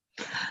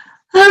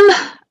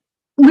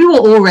 We were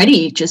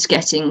already just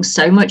getting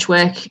so much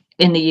work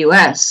in the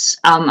US,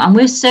 and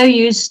we're so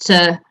used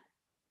to,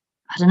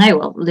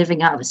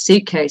 living out of a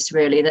suitcase,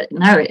 really, that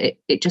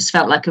it just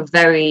felt like a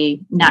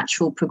very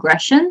natural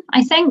progression,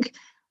 I think.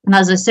 And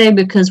as I say,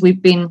 because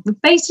we've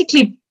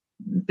basically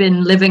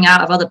been living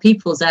out of other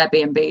people's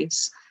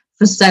Airbnbs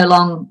for so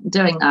long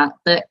doing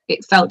that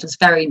it felt just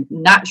very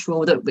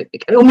natural that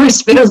it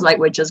almost feels like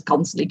we're just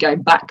constantly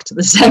going back to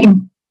the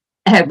same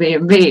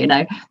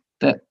Airbnb,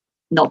 but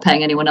not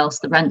paying anyone else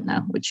the rent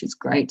now, which is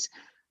great.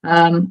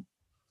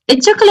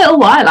 It took a little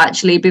while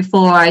actually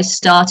before I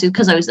started,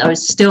 because I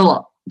was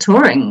still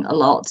touring a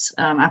lot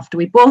after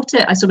we bought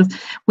it.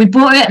 We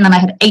bought it, and then I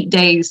had 8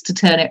 days to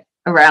turn it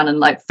around and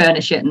like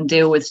furnish it and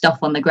deal with stuff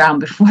on the ground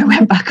before I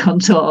went back on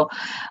tour.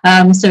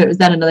 So it was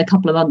then another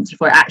couple of months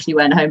before I actually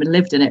went home and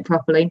lived in it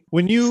properly.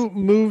 When you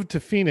moved to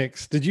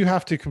Phoenix, did you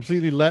have to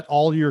completely let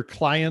all your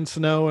clients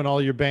know and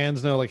all your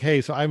bands know, like,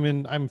 hey, so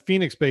I'm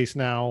Phoenix based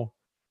now,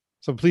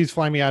 so please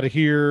fly me out of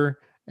here?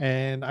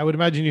 And I would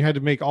imagine you had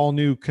to make all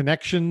new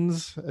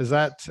connections. Is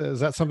that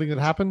something that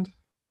happened?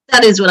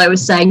 That is what I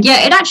was saying.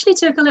 Yeah, it actually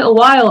took a little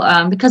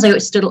while because I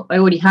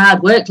already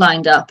had work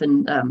lined up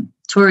and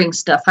touring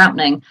stuff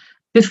happening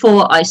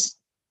before I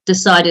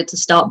decided to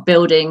start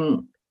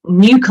building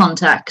new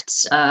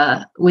contacts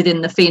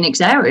within the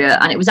Phoenix area.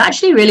 And it was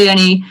actually really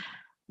only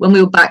when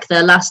we were back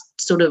there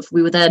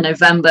we were there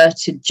November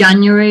to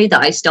January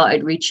that I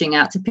started reaching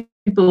out to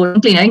people,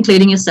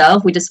 including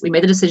yourself. We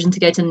made the decision to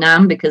go to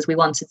NAMM because we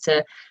wanted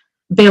to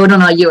build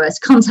on our US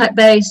contact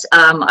base.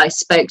 I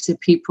spoke to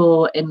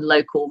people in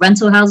local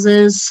rental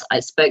houses. I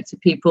spoke to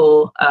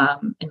people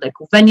in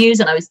local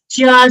venues, and I was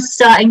just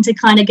starting to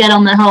kind of get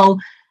on the whole,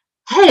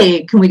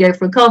 hey, can we go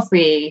for a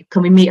coffee?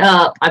 Can we meet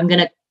up? I'm going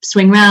to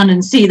swing around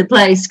and see the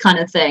place kind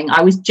of thing.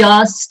 I was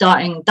just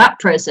starting that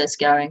process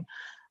going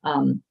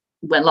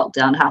when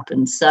lockdown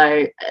happened.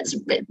 So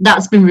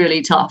that's been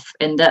really tough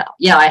in that,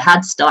 yeah, I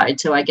had started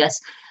to, I guess,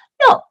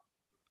 not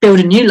build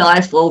a new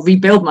life or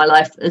rebuild my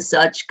life as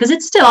such, because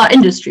it's still our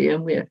industry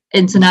and we're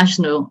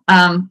international.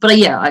 But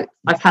yeah,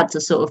 I've had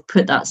to sort of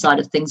put that side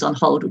of things on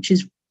hold, which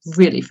is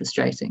really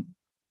frustrating.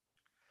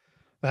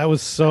 That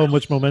was so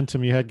much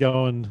momentum you had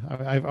going.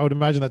 I would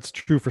imagine that's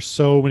true for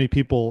so many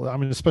people. I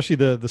mean, especially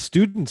the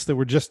students that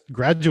were just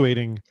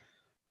graduating.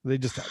 They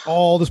just had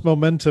all this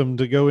momentum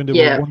to go into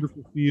a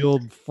wonderful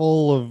field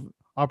full of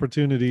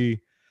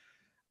opportunity.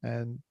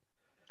 And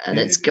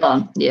it's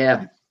gone.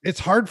 Yeah.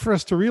 It's hard for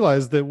us to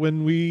realize that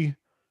when we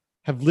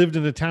have lived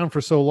in a town for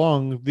so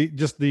long,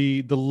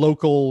 the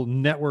local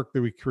network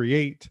that we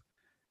create.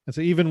 And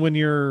so even when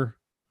you're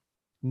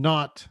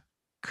not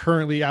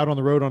currently out on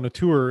the road on a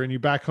tour and you're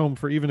back home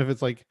for, even if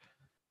it's like,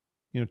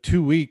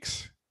 2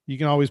 weeks, you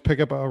can always pick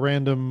up a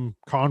random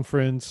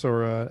conference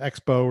or a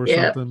expo or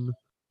something.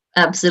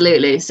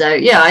 Absolutely. So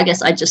yeah, I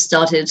guess I just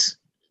started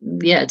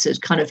to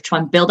kind of try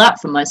and build that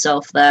for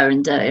myself there,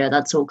 and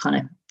that's all kind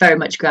of very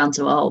much ground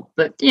to a halt.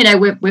 But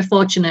we're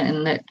fortunate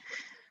in that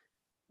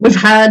we've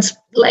had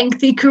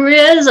lengthy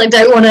careers. I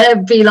don't want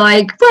to be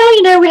like,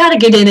 well, we had a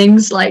good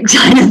innings, like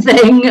kind of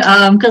thing,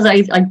 because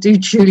I do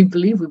truly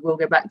believe we will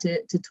go back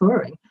to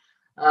touring.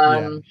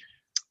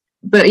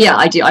 But yeah,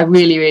 I do. I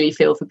really, really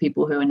feel for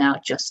people who are now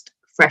just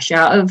fresh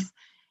out of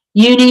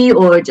uni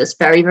or just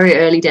very, very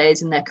early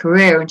days in their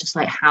career, and just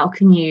like, how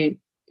can you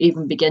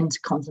even begin to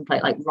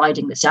contemplate like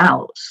riding this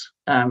out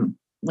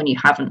when you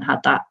haven't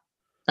had that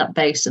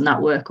base and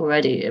that work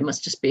already? It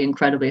must just be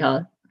incredibly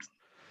hard.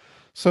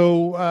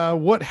 So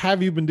what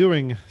have you been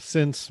doing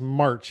since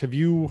March? Have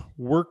you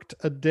worked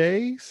a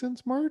day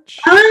since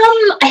March?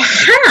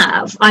 I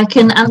have. I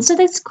can answer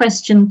this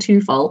question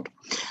twofold.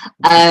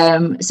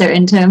 So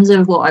in terms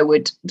of what I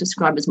would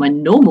describe as my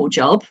normal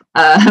job,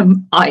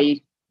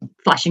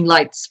 flashing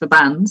lights for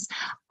bands,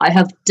 I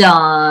have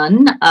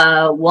done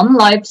one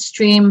live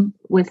stream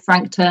with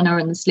Frank Turner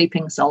and the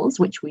Sleeping Souls,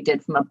 which we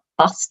did from a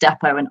bus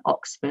depot in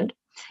Oxford.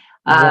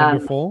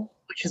 Wonderful.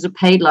 Which was a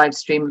paid live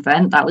stream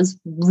event. That was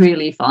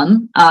really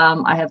fun.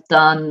 I have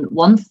done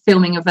one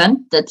filming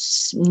event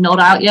that's not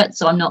out yet,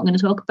 so I'm not going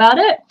to talk about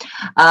it.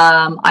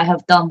 I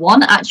have done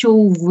one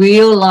actual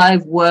real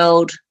live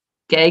world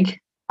gig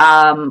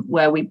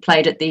where we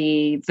played at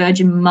the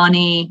Virgin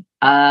Money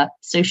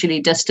socially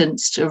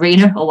distanced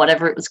arena, or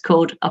whatever it was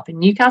called, up in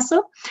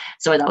Newcastle.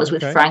 So that was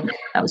with Frank.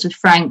 That was with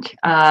Frank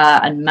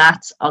and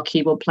Matt, our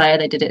keyboard player.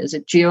 They did it as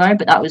a duo,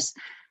 but that is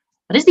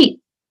the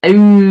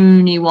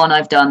only one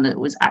I've done that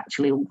was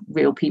actually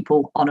real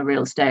people on a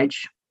real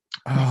stage.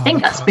 I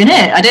think that's been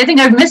it. I don't think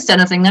I've missed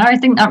anything there. I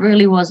think that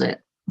really was it.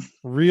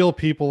 Real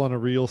people on a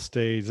real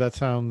stage.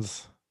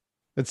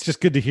 It's just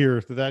good to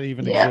hear that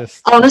even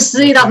exists.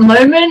 Honestly, that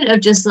moment of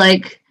just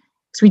like,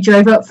 so we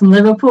drove up from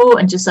Liverpool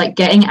and just like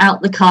getting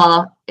out the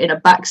car in a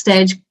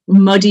backstage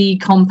muddy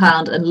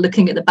compound and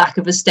looking at the back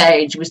of a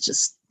stage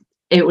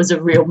it was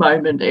a real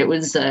moment. It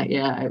was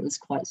it was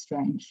quite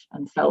strange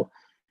and felt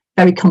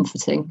very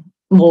comforting,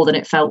 more than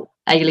it felt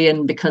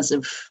alien because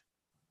of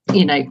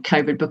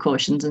COVID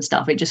precautions and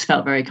stuff. It just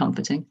felt very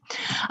comforting.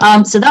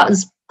 So that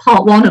was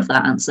part one of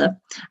that answer.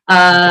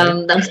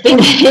 That's been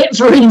it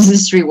for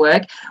industry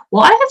work.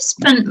 What I have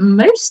spent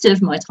most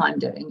of my time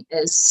doing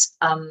is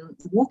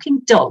walking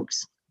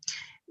dogs,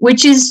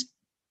 which is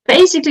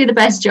basically the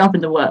best job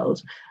in the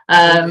world.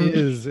 It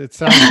is. It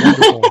sounds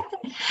wonderful.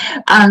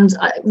 And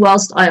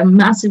whilst I am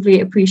massively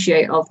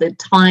appreciative of the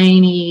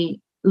tiny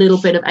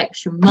little bit of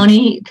extra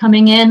money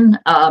coming in,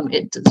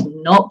 it does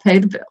not pay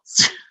the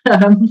bills.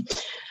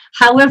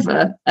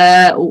 However,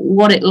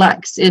 what it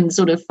lacks in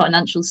sort of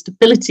financial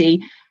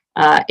stability,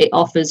 it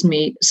offers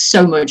me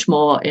so much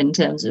more in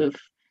terms of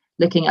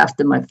looking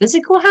after my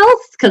physical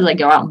health, because I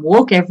go out and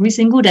walk every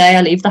single day.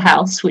 I leave the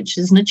house, which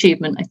is an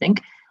achievement, I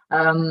think,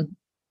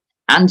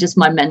 and just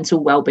my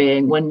mental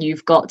well-being. When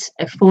you've got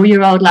a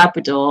 4-year-old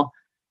Labrador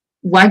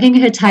wagging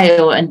her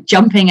tail and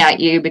jumping at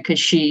you because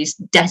she's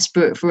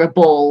desperate for a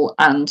ball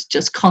and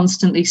just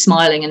constantly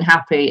smiling and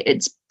happy,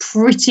 it's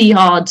pretty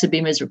hard to be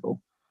miserable.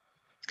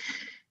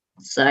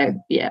 So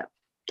yeah,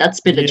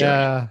 that's been a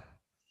joy.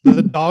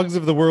 The dogs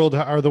of the world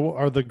are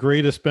the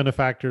greatest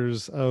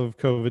benefactors of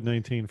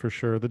COVID-19 for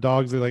sure. The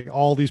dogs are like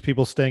all these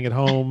people staying at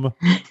home,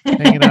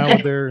 hanging out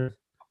with their,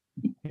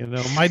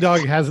 my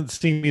dog hasn't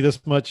seen me this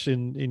much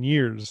in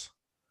years.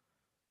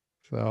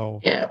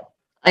 So yeah.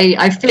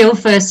 I feel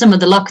for some of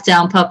the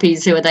lockdown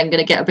puppies who are then going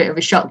to get a bit of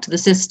a shock to the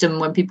system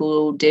when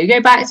people do go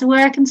back to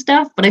work and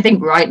stuff. But I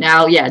think right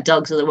now,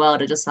 dogs of the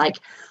world are just like,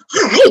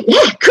 all right,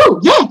 yeah,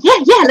 cool,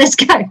 yeah, let's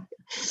go.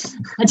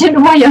 I don't know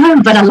why you're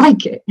home, but I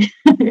like it.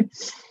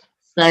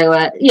 So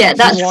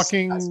that's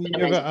walking.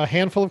 You have a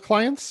handful of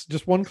clients,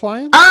 just one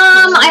client?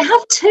 I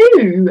have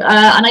two,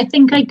 and I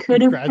think I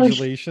could have.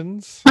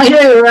 Congratulations! I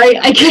know, right?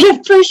 I could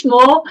have pushed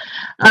more.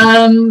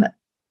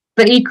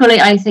 But equally,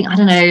 I think, I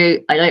don't know,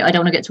 I don't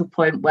want to get to a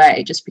point where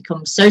it just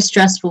becomes so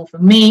stressful for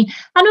me.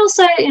 And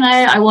also,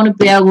 I want to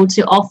be able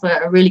to offer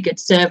a really good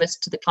service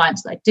to the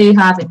clients that I do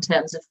have in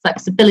terms of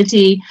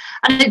flexibility.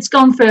 And it's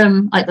gone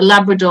from like the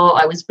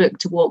Labrador, I was booked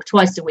to walk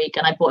twice a week,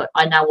 and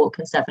I now walk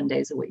her 7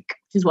 days a week,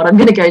 which is what I'm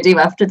going to go do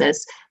after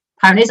this.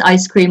 Apparently it's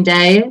ice cream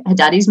day. Her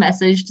daddy's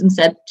messaged and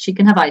said she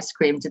can have ice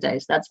cream today.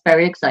 So that's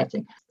very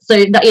exciting.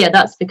 So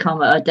that's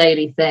become a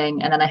daily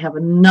thing. And then I have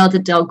another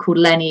dog called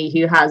Lenny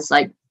who has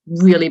like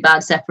really bad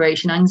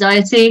separation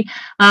anxiety,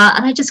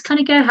 and I just kind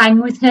of go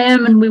hang with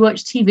him and we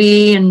watch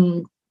TV,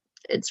 and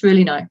it's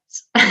really nice.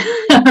 So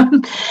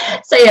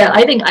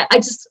I think I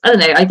don't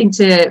know, I think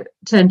to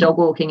turn dog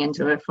walking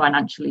into a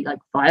financially like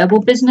viable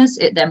business,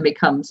 it then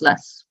becomes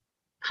less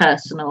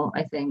personal,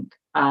 I think,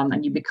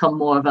 and you become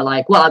more of a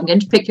like, well, I'm going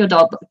to pick your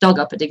dog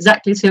up at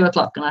exactly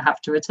 2:00 and I have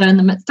to return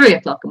them at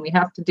 3:00 and we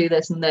have to do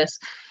this and this.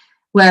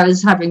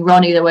 Whereas having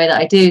Ronnie the way that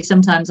I do,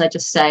 sometimes I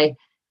just say,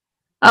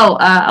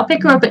 I'll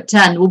pick her up at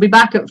 10. We'll be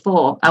back at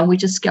 4. And we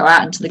just go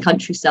out into the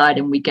countryside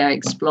and we go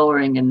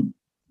exploring and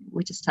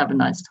we just have a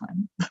nice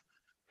time.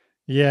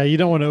 Yeah, you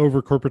don't want to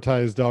over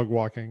corporatize dog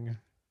walking.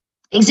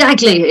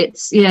 Exactly.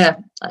 It's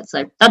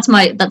that's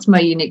my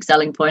unique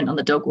selling point on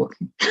the dog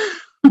walking.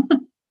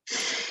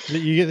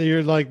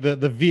 You're like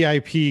the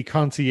VIP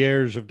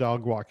concierge of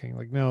dog walking.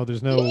 Like, no,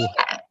 there's no. Yeah.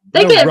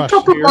 They get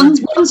proper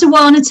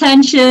one-to-one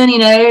attention,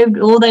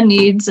 all their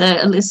needs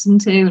are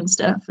listened to and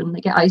stuff, and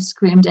they get ice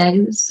cream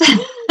days.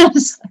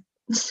 It's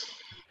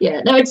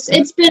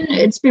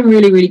been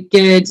really, really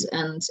good,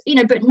 and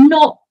but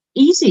not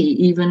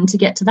easy even to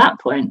get to that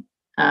point.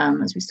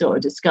 As we sort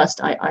of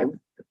discussed, I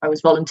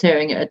was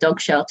volunteering at a dog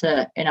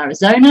shelter in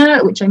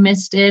Arizona, which I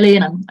missed dearly,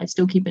 and I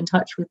still keep in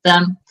touch with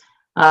them.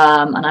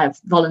 And I've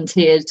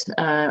volunteered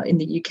in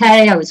the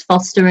UK. I was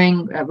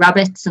fostering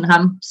rabbits and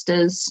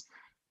hamsters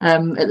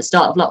at the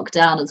start of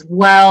lockdown as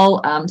well.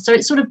 So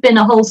it's sort of been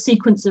a whole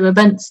sequence of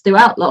events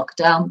throughout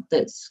lockdown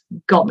that's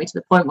got me to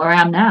the point where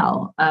I am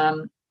now.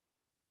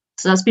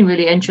 So that's been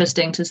really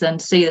interesting to then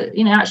see that,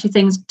 actually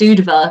things do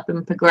develop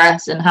and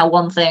progress, and how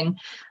one thing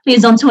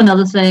leads on to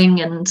another thing.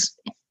 And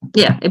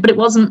but it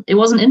wasn't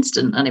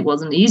instant, and it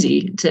wasn't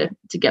easy to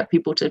get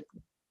people to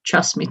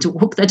trust me to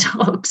walk their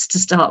dogs to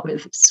start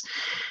with. It's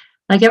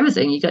like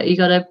everything, you got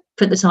to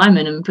put the time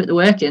in and put the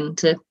work in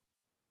to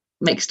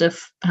make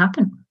stuff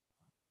happen.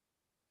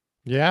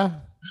 Yeah,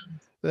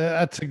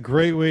 that's a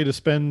great way to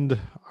spend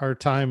our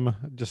time.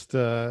 Just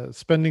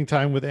spending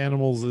time with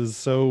animals is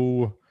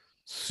so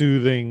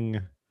soothing.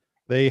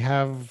 They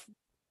have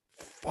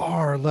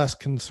far less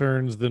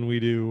concerns than we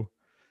do.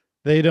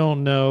 They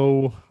don't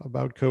know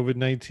about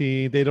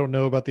COVID-19. They don't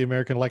know about the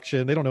American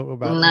election. They don't know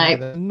about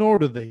that, nor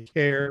do they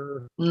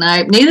care.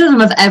 No, neither of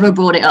them have ever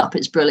brought it up.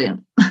 It's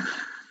brilliant.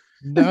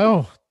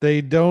 No, they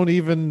don't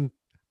even.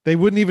 They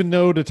wouldn't even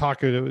know to talk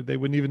to it. They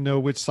wouldn't even know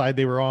which side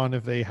they were on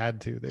if they had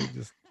to.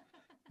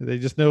 They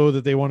just know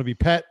that they want to be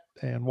pet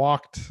and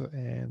walked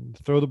and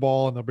throw the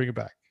ball, and they'll bring it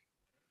back.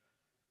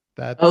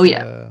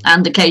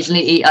 And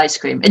occasionally eat ice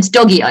cream. It's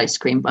doggy ice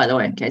cream, by the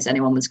way, in case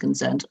anyone was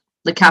concerned.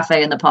 The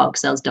cafe in the park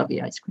sells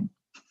doggy ice cream.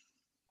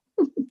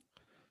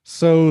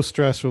 So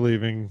stress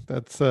relieving.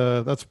 That's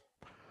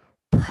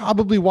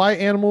probably why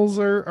animals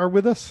are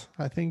with us.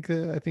 I think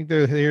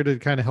they're here to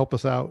kind of help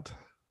us out.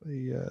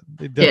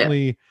 They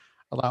definitely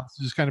allow us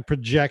to just kind of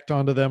project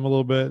onto them a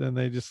little bit, and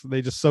they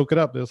just soak it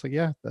up. They're just like,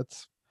 yeah,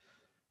 that's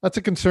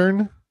a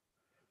concern.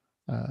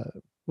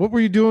 What were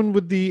you doing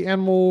with the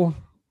animal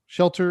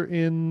shelter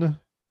in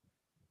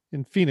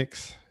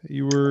Phoenix?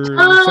 You were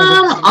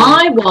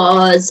I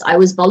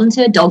was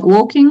volunteer dog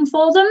walking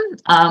for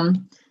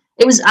them.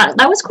 It was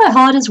that was quite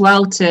hard as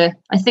well to,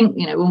 I think,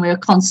 when we were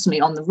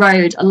constantly on the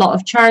road, a lot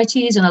of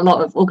charities and a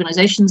lot of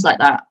organizations like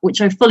that,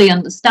 which I fully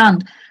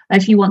understand,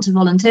 if you want to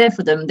volunteer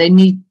for them, they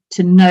need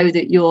to know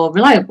that you're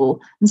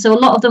reliable. And so a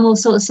lot of them will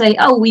sort of say,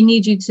 we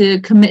need you to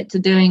commit to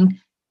doing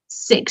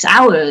 6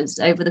 hours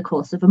over the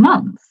course of a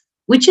month,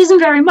 which isn't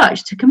very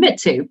much to commit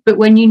to. But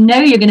when you're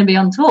going to be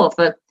on tour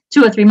for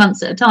 2 or 3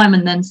 months at a time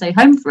and then stay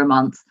home for a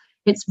month,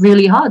 it's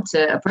really hard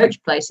to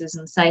approach places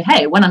and say,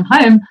 hey, when I'm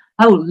home,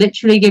 I will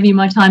literally give you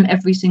my time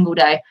every single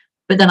day,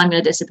 but then I'm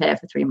going to disappear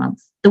for 3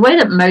 months. The way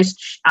that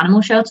most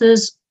animal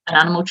shelters and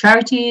animal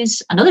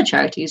charities and other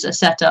charities are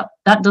set up,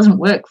 that doesn't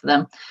work for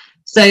them.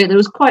 So there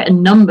was quite a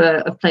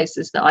number of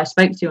places that I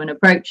spoke to and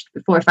approached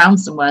before I found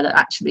somewhere that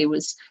actually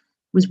was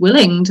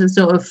willing to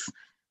sort of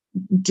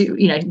do,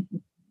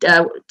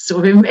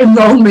 sort of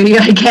enroll me,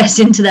 I guess,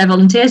 into their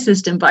volunteer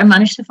system. But I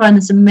managed to find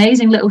this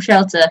amazing little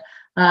shelter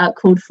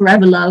called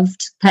Forever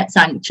Loved Pet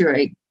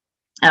Sanctuary,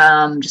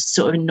 just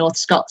sort of in North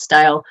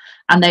Scottsdale,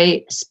 and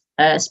they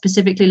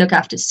specifically look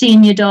after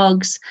senior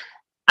dogs.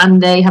 And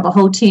they have a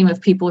whole team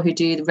of people who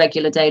do the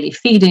regular daily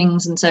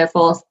feedings and so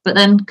forth. But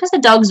then, because the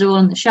dogs are all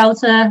in the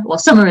shelter, well,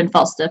 some are in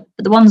foster,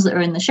 but the ones that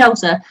are in the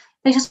shelter,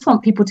 they just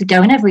want people to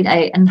go in every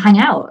day and hang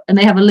out. And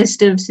they have a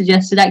list of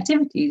suggested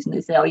activities. And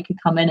they say, oh, you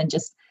could come in and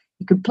just,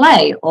 you could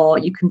play, or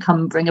you can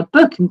come and bring a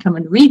book and come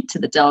and read to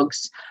the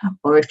dogs.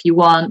 Or if you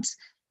want,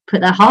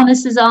 put their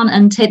harnesses on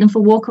and take them for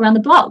a walk around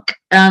the block.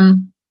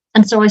 And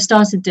so I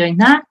started doing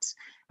that.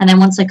 And then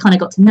once I kind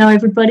of got to know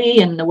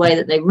everybody and the way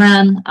that they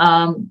ran,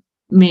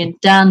 me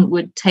and Dan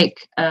would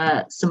take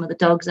some of the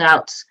dogs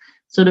out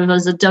sort of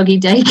as a doggy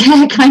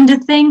daycare kind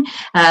of thing.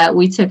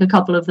 We took a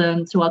couple of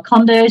them to our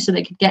condo so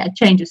they could get a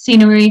change of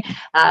scenery.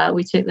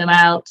 We took them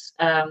out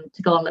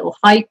to go on little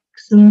hikes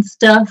and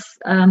stuff,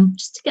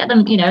 just to get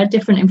them, a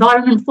different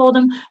environment for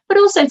them, but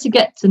also to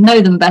get to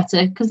know them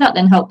better, because that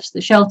then helps the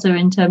shelter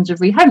in terms of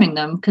rehoming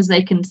them, because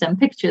they can send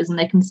pictures and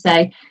they can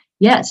say,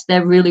 yes,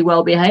 they're really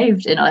well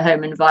behaved in our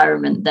home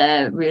environment.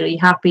 They're really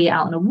happy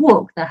out on a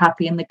walk. They're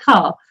happy in the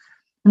car.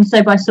 And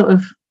so by sort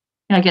of,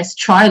 I guess,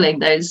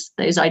 trialing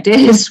those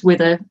ideas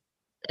with a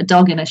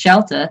dog in a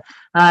shelter,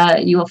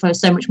 you offer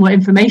so much more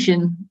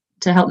information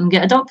to help them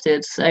get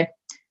adopted. So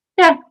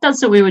yeah,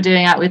 that's what we were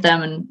doing out with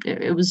them, and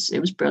it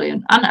was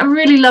brilliant, and a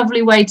really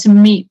lovely way to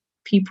meet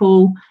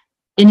people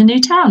in a new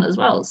town as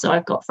well. So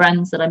I've got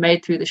friends that I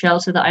made through the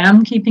shelter that I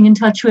am keeping in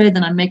touch with,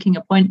 and I'm making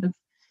a point of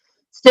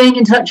staying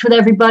in touch with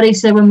everybody.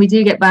 So when we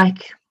do get back,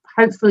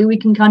 hopefully we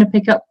can kind of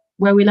pick up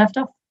where we left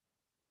off.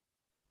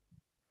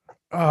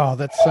 Oh,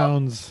 that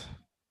sounds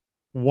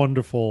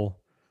wonderful.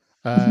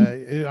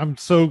 I'm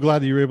so glad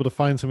that you were able to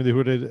find somebody who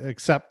would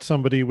accept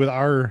somebody with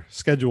our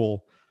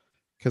schedule,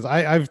 because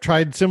I've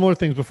tried similar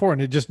things before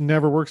and it just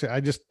never works.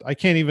 I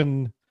can't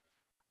even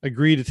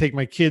agree to take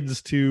my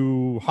kids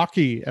to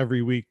hockey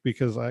every week,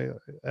 because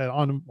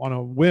on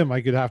a whim I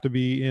could have to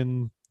be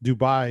in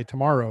Dubai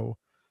tomorrow.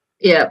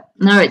 Yeah,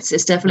 no, it's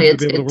definitely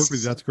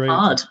that's great.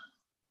 Hard.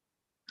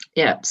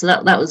 Yeah, so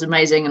that was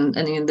amazing,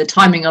 and the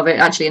timing of it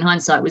actually in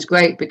hindsight was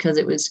great, because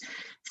it was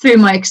through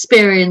my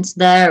experience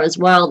there as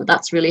well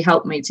that's really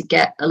helped me to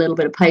get a little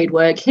bit of paid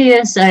work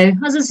here. So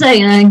as I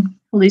say,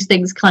 all these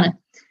things kind of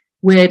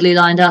weirdly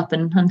lined up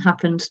and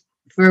happened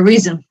for a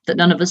reason that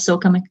none of us saw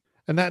coming.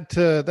 And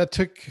that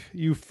took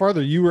you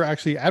farther. You were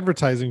actually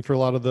advertising for a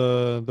lot of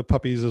the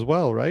puppies as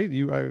well, right?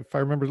 If I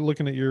remember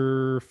looking at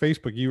your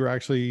Facebook, you were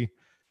actually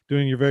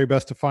doing your very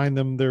best to find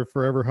them their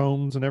forever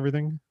homes and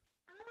everything.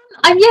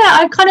 Yeah,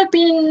 I've kind of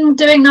been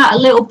doing that a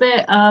little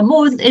bit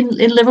more in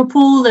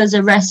Liverpool. There's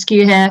a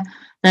rescue here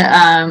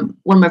that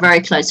one of my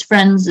very close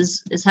friends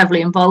is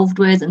heavily involved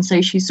with, and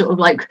so she sort of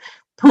like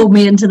pulled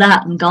me into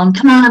that and gone,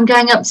 come on, I'm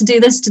going up to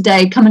do this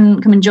today, come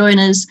and join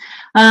us.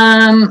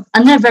 And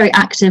they're very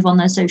active on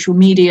their social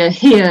media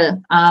here,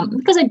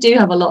 because I do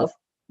have a lot of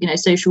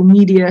social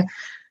media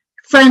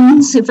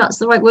friends, if that's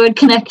the right word,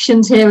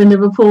 connections here in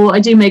Liverpool.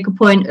 I do make a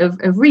point of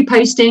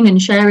reposting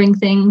and sharing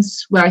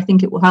things where I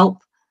think it will help.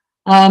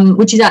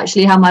 Which is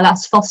actually how my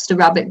last foster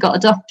rabbit got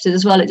adopted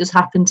as well. It just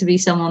happened to be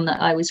someone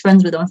that I was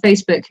friends with on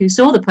Facebook who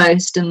saw the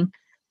post and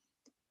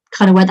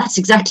kind of went, that's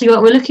exactly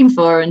what we're looking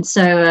for. And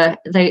so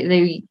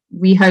they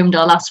rehomed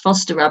our last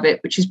foster rabbit,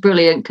 which is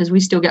brilliant, because we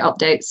still get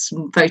updates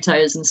and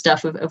photos and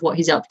stuff of what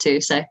he's up to.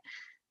 So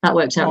that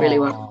worked out really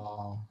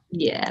well.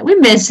 Yeah, we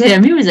miss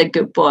him. He was a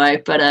good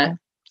boy, but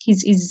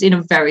he's in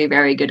a very,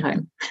 very good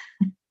home.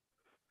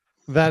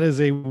 That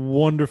is a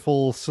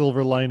wonderful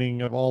silver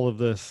lining of all of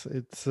this.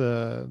 It's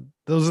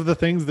those are the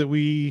things that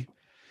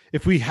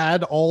if we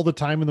had all the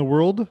time in the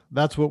world,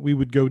 that's what we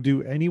would go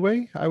do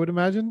anyway, I would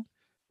imagine.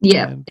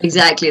 Yeah,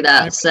 exactly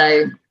that.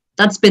 So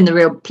that's been the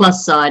real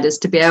plus side, is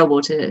to be able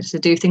to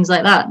do things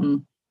like that.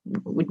 And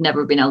we'd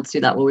never been able to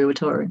do that while we were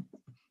touring.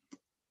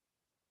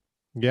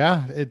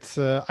 Yeah, it's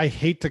I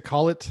hate to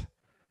call it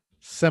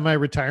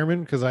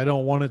semi-retirement, because I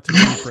don't want it to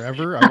be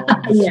forever. I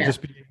want this to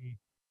just be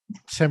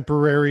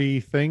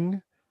temporary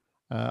thing.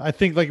 I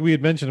think, like we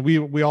had mentioned,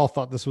 we all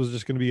thought this was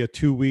just going to be a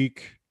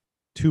 2-week,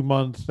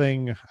 2-month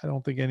thing. I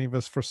don't think any of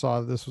us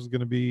foresaw this was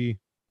going to be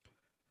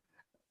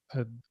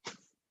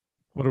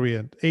what are we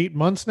in 8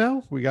 months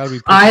now? We got to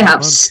be. I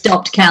have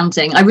stopped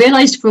counting. I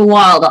realized for a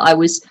while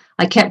that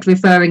I kept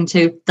referring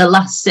to the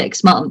last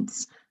 6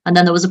 months, and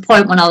then there was a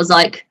point when I was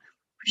like,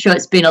 sure,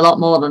 it's been a lot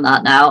more than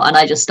that now, and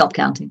I just stopped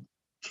counting.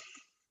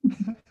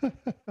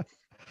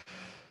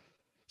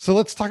 So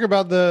let's talk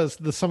about the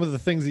some of the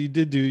things that you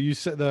did do. You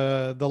said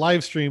the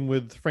live stream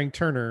with Frank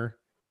Turner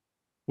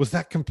Was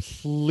that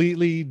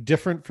completely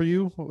different for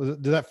you?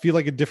 Did that feel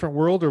like a different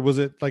world, or was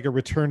it like a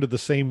return to the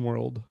same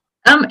world?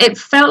 It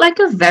felt like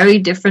a very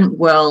different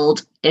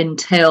world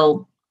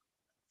until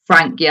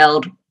Frank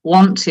yelled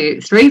 1, 2,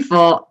 3,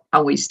 4,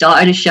 and we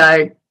started a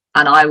show,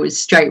 and I was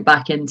straight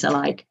back into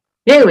like,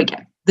 here we go.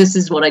 This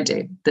is what I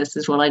do. This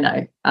is what I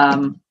know.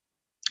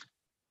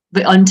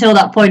 But until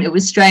that point, it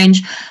was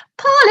strange,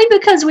 partly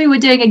because we were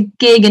doing a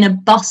gig in a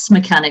bus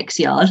mechanics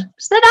yard.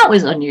 So that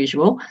was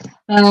unusual.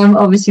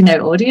 Obviously,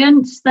 no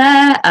audience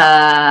there,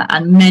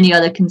 and many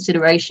other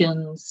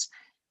considerations,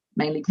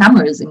 mainly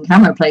cameras and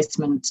camera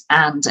placement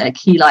and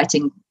key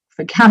lighting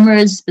for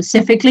cameras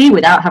specifically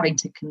without having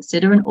to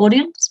consider an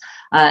audience.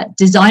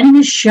 Designing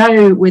a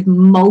show with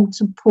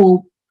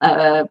multiple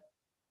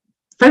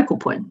focal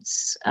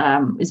points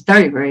is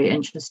very, very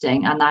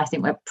interesting. And I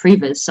think where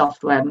Previs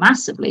software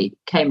massively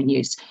came in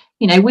use.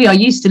 We are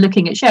used to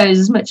looking at shows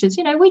as much as,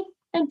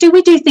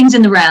 we do things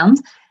in the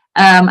round,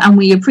 and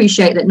we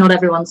appreciate that not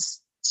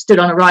everyone's stood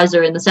on a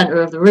riser in the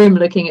center of the room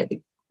looking at the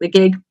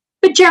gig,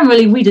 but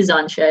generally we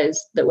design shows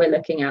that we're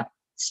looking at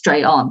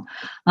straight on.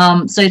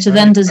 So to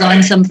then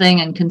design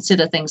something and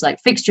consider things like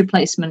fixture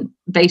placement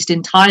based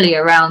entirely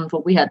around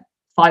what we had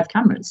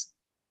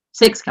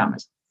 6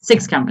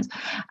 cameras,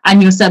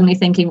 and you're suddenly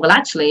thinking, well,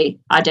 actually,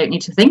 I don't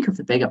need to think of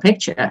the bigger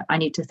picture. I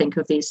need to think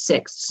of these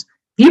 6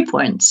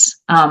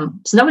 viewpoints.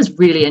 So that was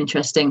really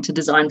interesting to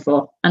design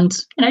for, and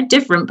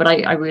different, but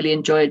I really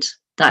enjoyed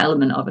that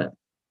element of it.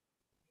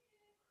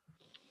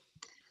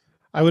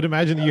 I would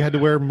imagine that you had to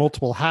wear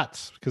multiple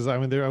hats, because I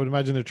would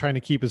imagine they're trying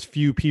to keep as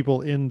few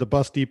people in the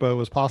bus depot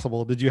as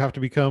possible. Did you have to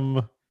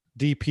become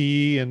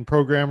DP and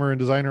programmer and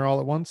designer all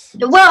at once?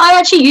 Well, I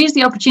actually used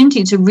the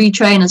opportunity to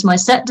retrain as my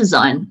set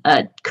design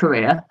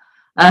career.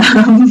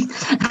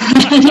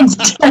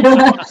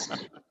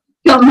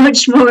 Got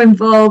much more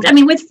involved. I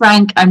mean, with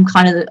Frank, I'm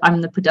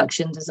the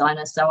production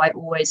designer, so I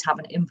always have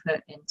an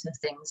input into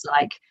things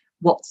like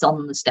what's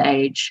on the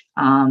stage,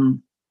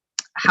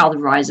 how the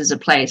risers are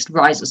placed,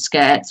 riser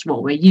skirts,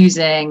 what we're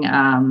using,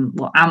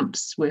 what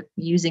amps we're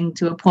using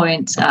to a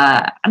point,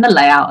 and the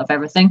layout of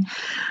everything.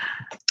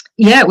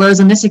 Yeah, whereas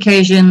on this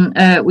occasion,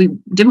 we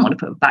didn't want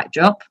to put a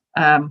backdrop.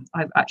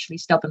 I've actually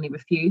stubbornly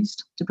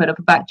refused to put up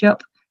a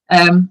backdrop.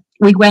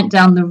 We went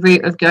down the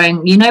route of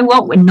going, you know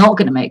what, we're not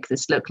going to make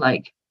this look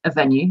like a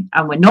venue,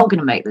 and we're not going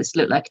to make this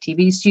look like a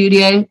TV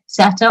studio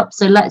setup.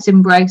 So let's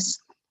embrace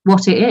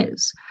what it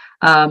is.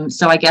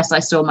 So I guess I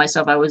saw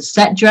myself, I was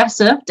set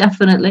dresser,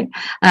 definitely.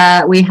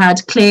 We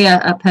had clear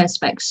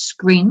Perspex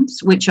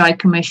screens, which I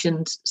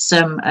commissioned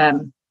some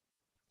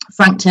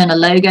Frank Turner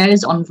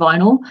logos on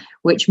vinyl,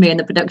 which me and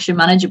the production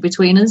manager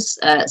between us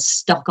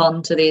stuck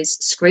onto these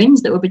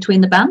screens that were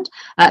between the band.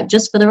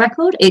 Just for the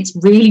record, it's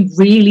really,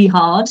 really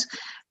hard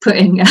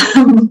putting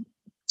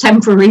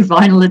temporary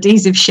vinyl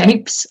adhesive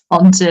shapes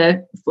onto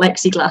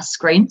plexiglass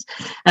screens.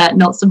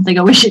 Not something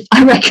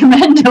I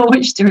recommend or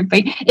wish to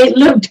repeat. It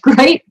looked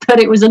great, but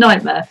it was a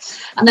nightmare.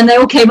 And then they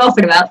all came off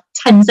in about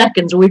 10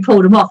 seconds when we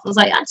pulled them off. I was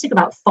like, that took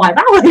about 5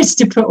 hours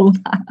to put all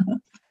that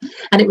up.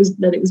 And it was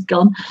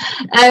gone.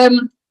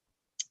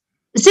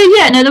 So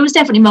yeah, no, there was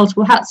definitely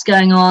multiple hats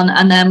going on.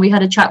 And then we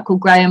had a chap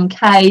called Graham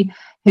Kay,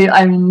 who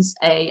owns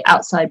a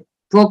outside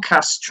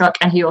broadcast truck,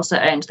 and he also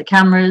owns the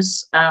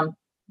cameras.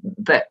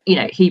 But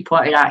he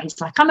pointed out, he's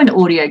like, I'm an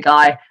audio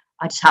guy,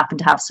 I just happen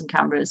to have some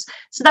cameras.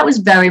 So that was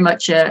very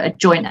much a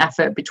joint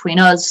effort between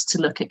us to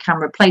look at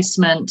camera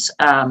placement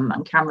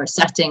and camera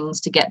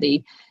settings to get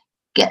the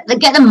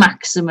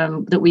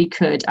maximum that we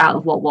could out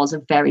of what was a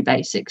very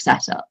basic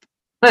setup.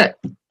 But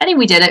I think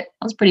we did it.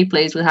 I was pretty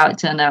pleased with how it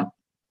turned out.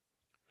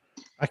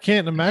 I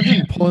can't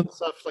imagine pulling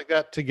stuff like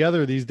that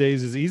together these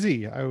days is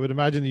easy. I would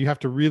imagine that you have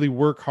to really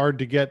work hard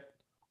to get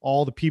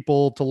all the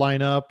people to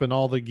line up and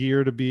all the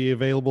gear to be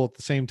available at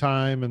the same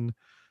time. And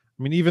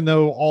I mean, even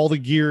though all the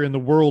gear in the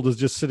world is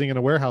just sitting in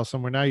a warehouse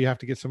somewhere, now you have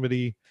to get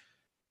somebody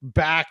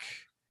back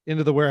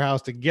into the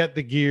warehouse to get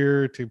the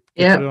gear to put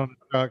it on the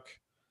truck.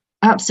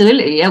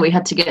 Absolutely. Yeah. We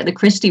had to get the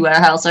Christie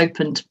warehouse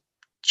opened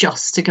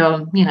just to go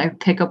and,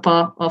 pick up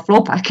our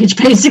floor package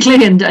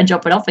basically and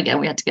drop it off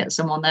again. We had to get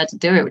someone there to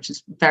do it, which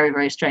is a very,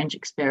 very strange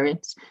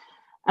experience.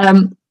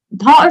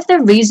 Part of the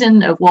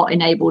reason of what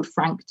enabled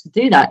Frank to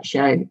do that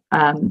show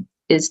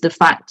is the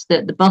fact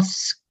that the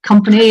bus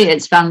company,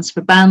 it's Vans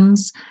for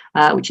Bands,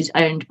 which is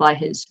owned by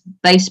his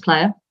bass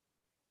player.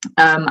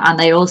 And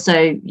they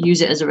also use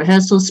it as a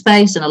rehearsal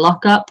space and a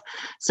lockup.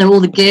 So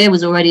all the gear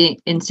was already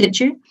in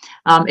situ.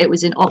 It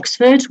was in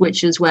Oxford,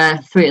 which is where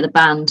 3 of the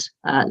band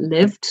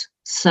lived.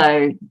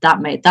 So that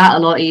made that a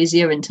lot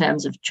easier in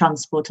terms of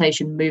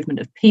transportation, movement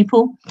of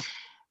people.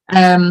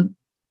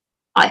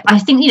 I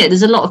think,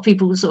 there's a lot of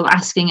people sort of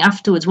asking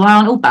afterwards, why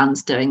aren't all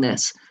bands doing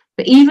this?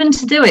 But even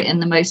to do it in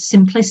the most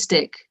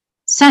simplistic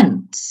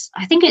sense,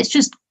 I think it's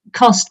just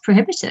cost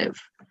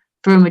prohibitive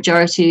for a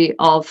majority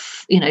of,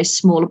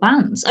 smaller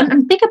bands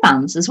and bigger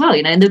bands as well.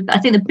 I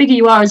think the bigger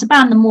you are as a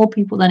band, the more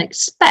people then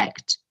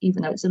expect,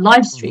 even though it's a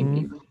live stream,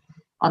 even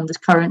on the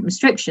current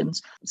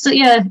restrictions. So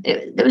yeah,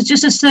 it was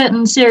just a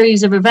certain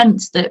series of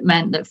events that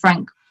meant that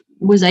Frank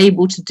was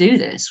able to do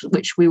this,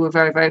 which we were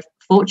very, very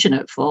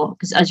fortunate for,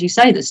 because as you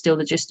say, there's still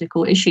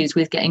logistical issues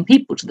with getting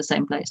people to the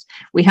same place.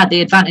 We had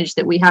the advantage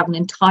that we have an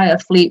entire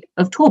fleet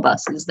of tour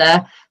buses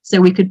there, so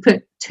we could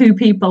put 2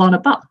 people on a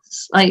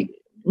bus. Like,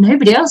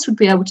 nobody else would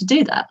be able to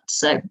do that.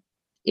 So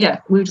yeah,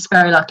 we were just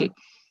very lucky.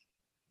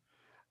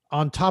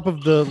 On top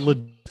of the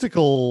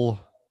logistical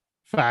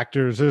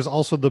factors, there's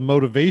also the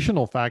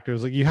motivational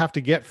factors. Like, you have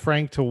to get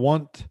Frank to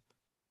want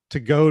to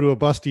go to a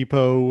bus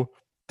depot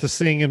to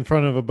sing in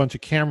front of a bunch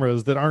of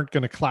cameras that aren't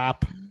going to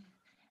clap.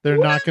 They're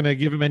not going to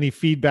give him any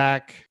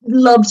feedback.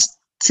 Loved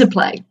to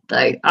play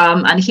though,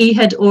 and he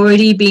had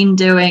already been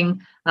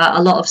doing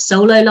a lot of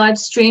solo live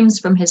streams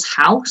from his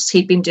house.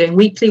 He'd been doing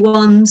weekly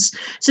ones,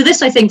 so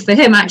this, I think, for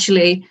him,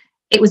 actually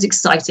it was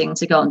exciting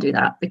to go and do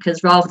that,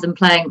 because rather than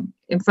playing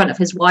in front of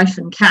his wife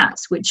and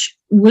cats, which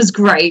was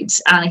great,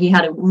 and he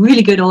had a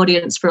really good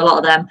audience for a lot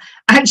of them,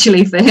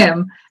 actually for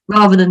him,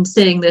 rather than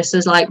seeing this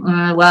as like,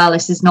 well,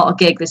 this is not a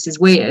gig, this is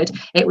weird,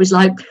 it was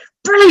like,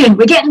 brilliant,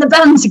 we're getting the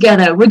band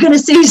together, we're going to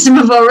see some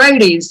of our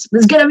roadies,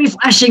 there's going to be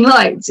flashing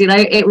lights. You know,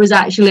 it was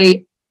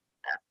actually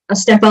a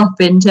step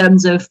up in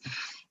terms of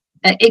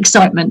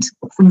excitement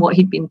from what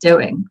he'd been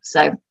doing.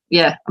 So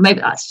yeah,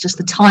 maybe that's just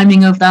the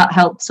timing of that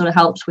helped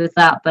with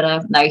that.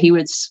 But no, he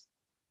was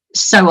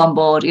so on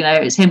board. You know,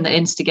 it's him that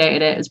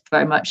instigated it. It's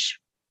very much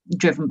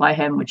driven by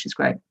him, which is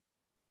great.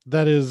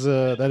 That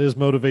is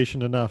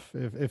motivation enough.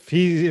 If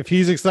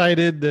he's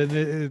excited,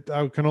 then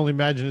I can only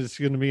imagine it's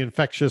going to be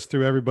infectious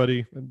through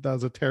everybody. That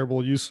was a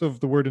terrible use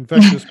of the word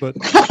infectious, but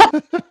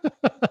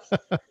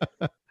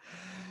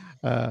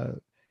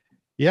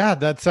yeah,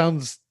 that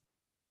sounds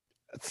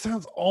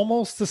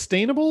almost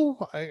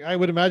sustainable. I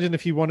would imagine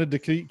if he wanted to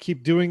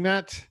keep doing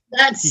that.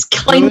 It's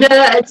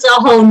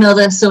a whole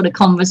nother sort of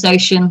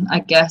conversation,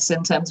 I guess,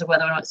 in terms of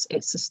whether or not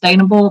it's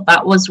sustainable.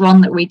 That was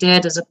one that we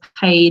did as a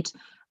paid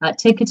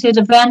ticketed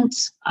event.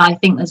 I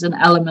think there's an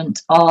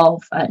element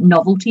of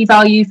novelty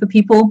value for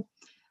people,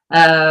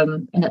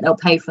 and that they'll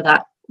pay for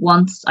that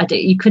once.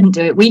 You couldn't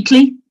do it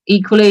weekly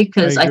equally,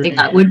 because I think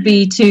that would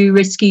be too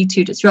risky,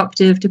 too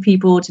disruptive to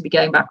people to be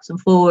going backwards and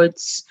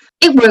forwards.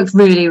 It worked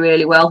really,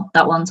 really well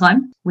that one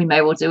time. We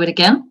may well do it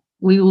again.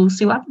 We will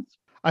see what happens.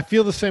 I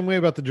feel the same way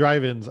about the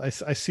drive-ins.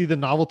 I see the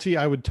novelty.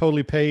 I would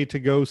totally pay to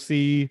go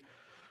see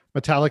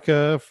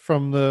Metallica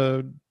from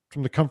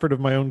the comfort of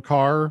my own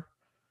car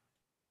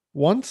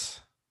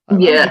once.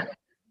 Yeah.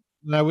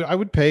 I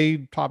would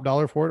pay top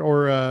dollar for it.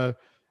 Or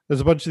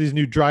there's a bunch of these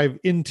new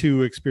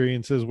drive-into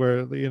experiences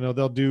where, you know,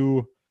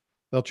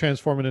 they'll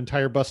transform an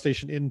entire bus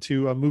station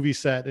into a movie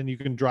set, and you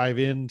can drive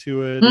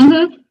into it.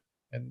 Mm-hmm.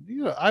 And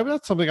you know,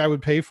 that's something I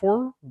would pay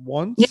for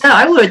once. Yeah,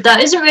 I would. That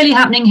isn't really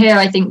happening here,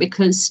 I think,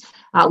 because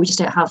we just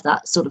don't have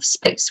that sort of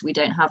space. We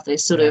don't have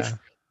those sort of,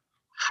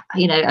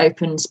 you know,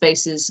 open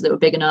spaces that are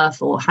big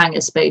enough, or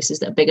hangar spaces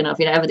that are big enough.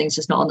 You know, everything's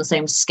just not on the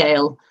same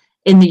scale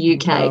in the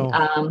UK.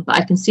 No. But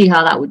I can see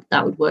how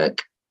that would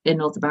work in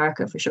North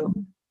America for sure.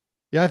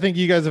 Yeah, I think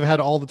you guys have had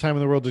all the time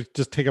in the world to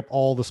just take up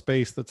all the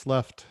space that's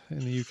left in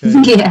the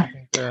UK. Yeah,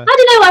 I don't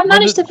know. I've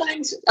managed to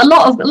find a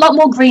lot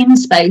more green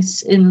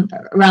space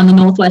around the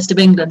northwest of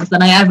England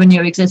than I ever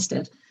knew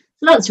existed.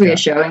 So that's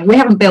reassuring. We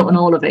haven't built on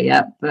all of it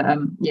yet, but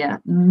yeah,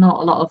 not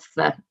a lot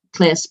of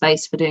clear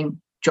space for doing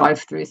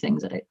drive-through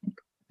things, I don't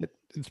think.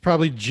 It's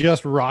probably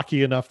just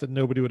rocky enough that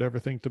nobody would ever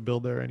think to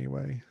build there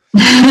anyway.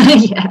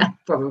 Yeah,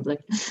 probably.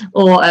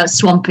 Or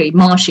swampy,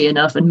 marshy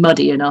enough and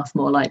muddy enough,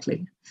 more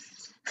likely.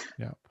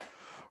 Yeah.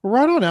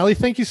 Right on, Ali.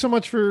 Thank you so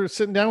much for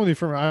sitting down with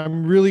me.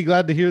 I'm really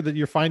glad to hear that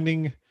you're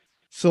finding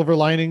silver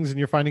linings and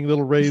you're finding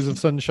little rays of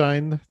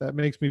sunshine. That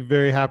makes me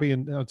very happy,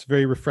 and it's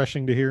very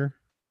refreshing to hear.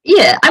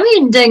 Yeah, I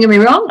mean, don't get me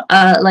wrong.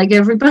 Like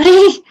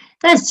everybody,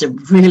 there's some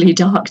really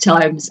dark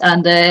times,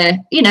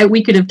 and you know,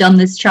 we could have done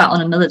this chat on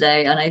another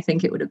day, and I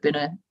think it would have been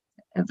a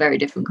very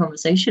different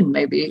conversation,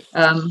 maybe.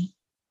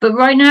 But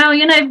right now,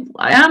 you know,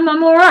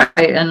 I'm all right,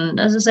 and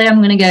as I say,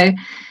 I'm gonna go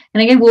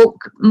walk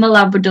my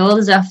Labrador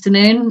this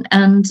afternoon,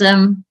 and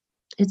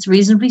it's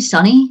reasonably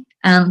sunny,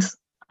 and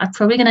I'm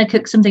probably going to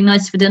cook something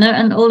nice for dinner,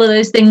 and all of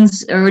those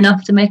things are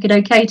enough to make it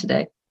okay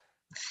today.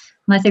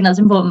 And I think that's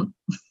important.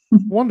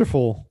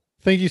 Wonderful.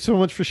 Thank you so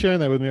much for sharing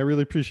that with me. I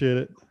really appreciate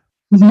it.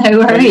 No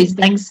worries.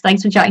 Thanks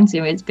for chatting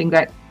to me. It's been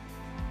great.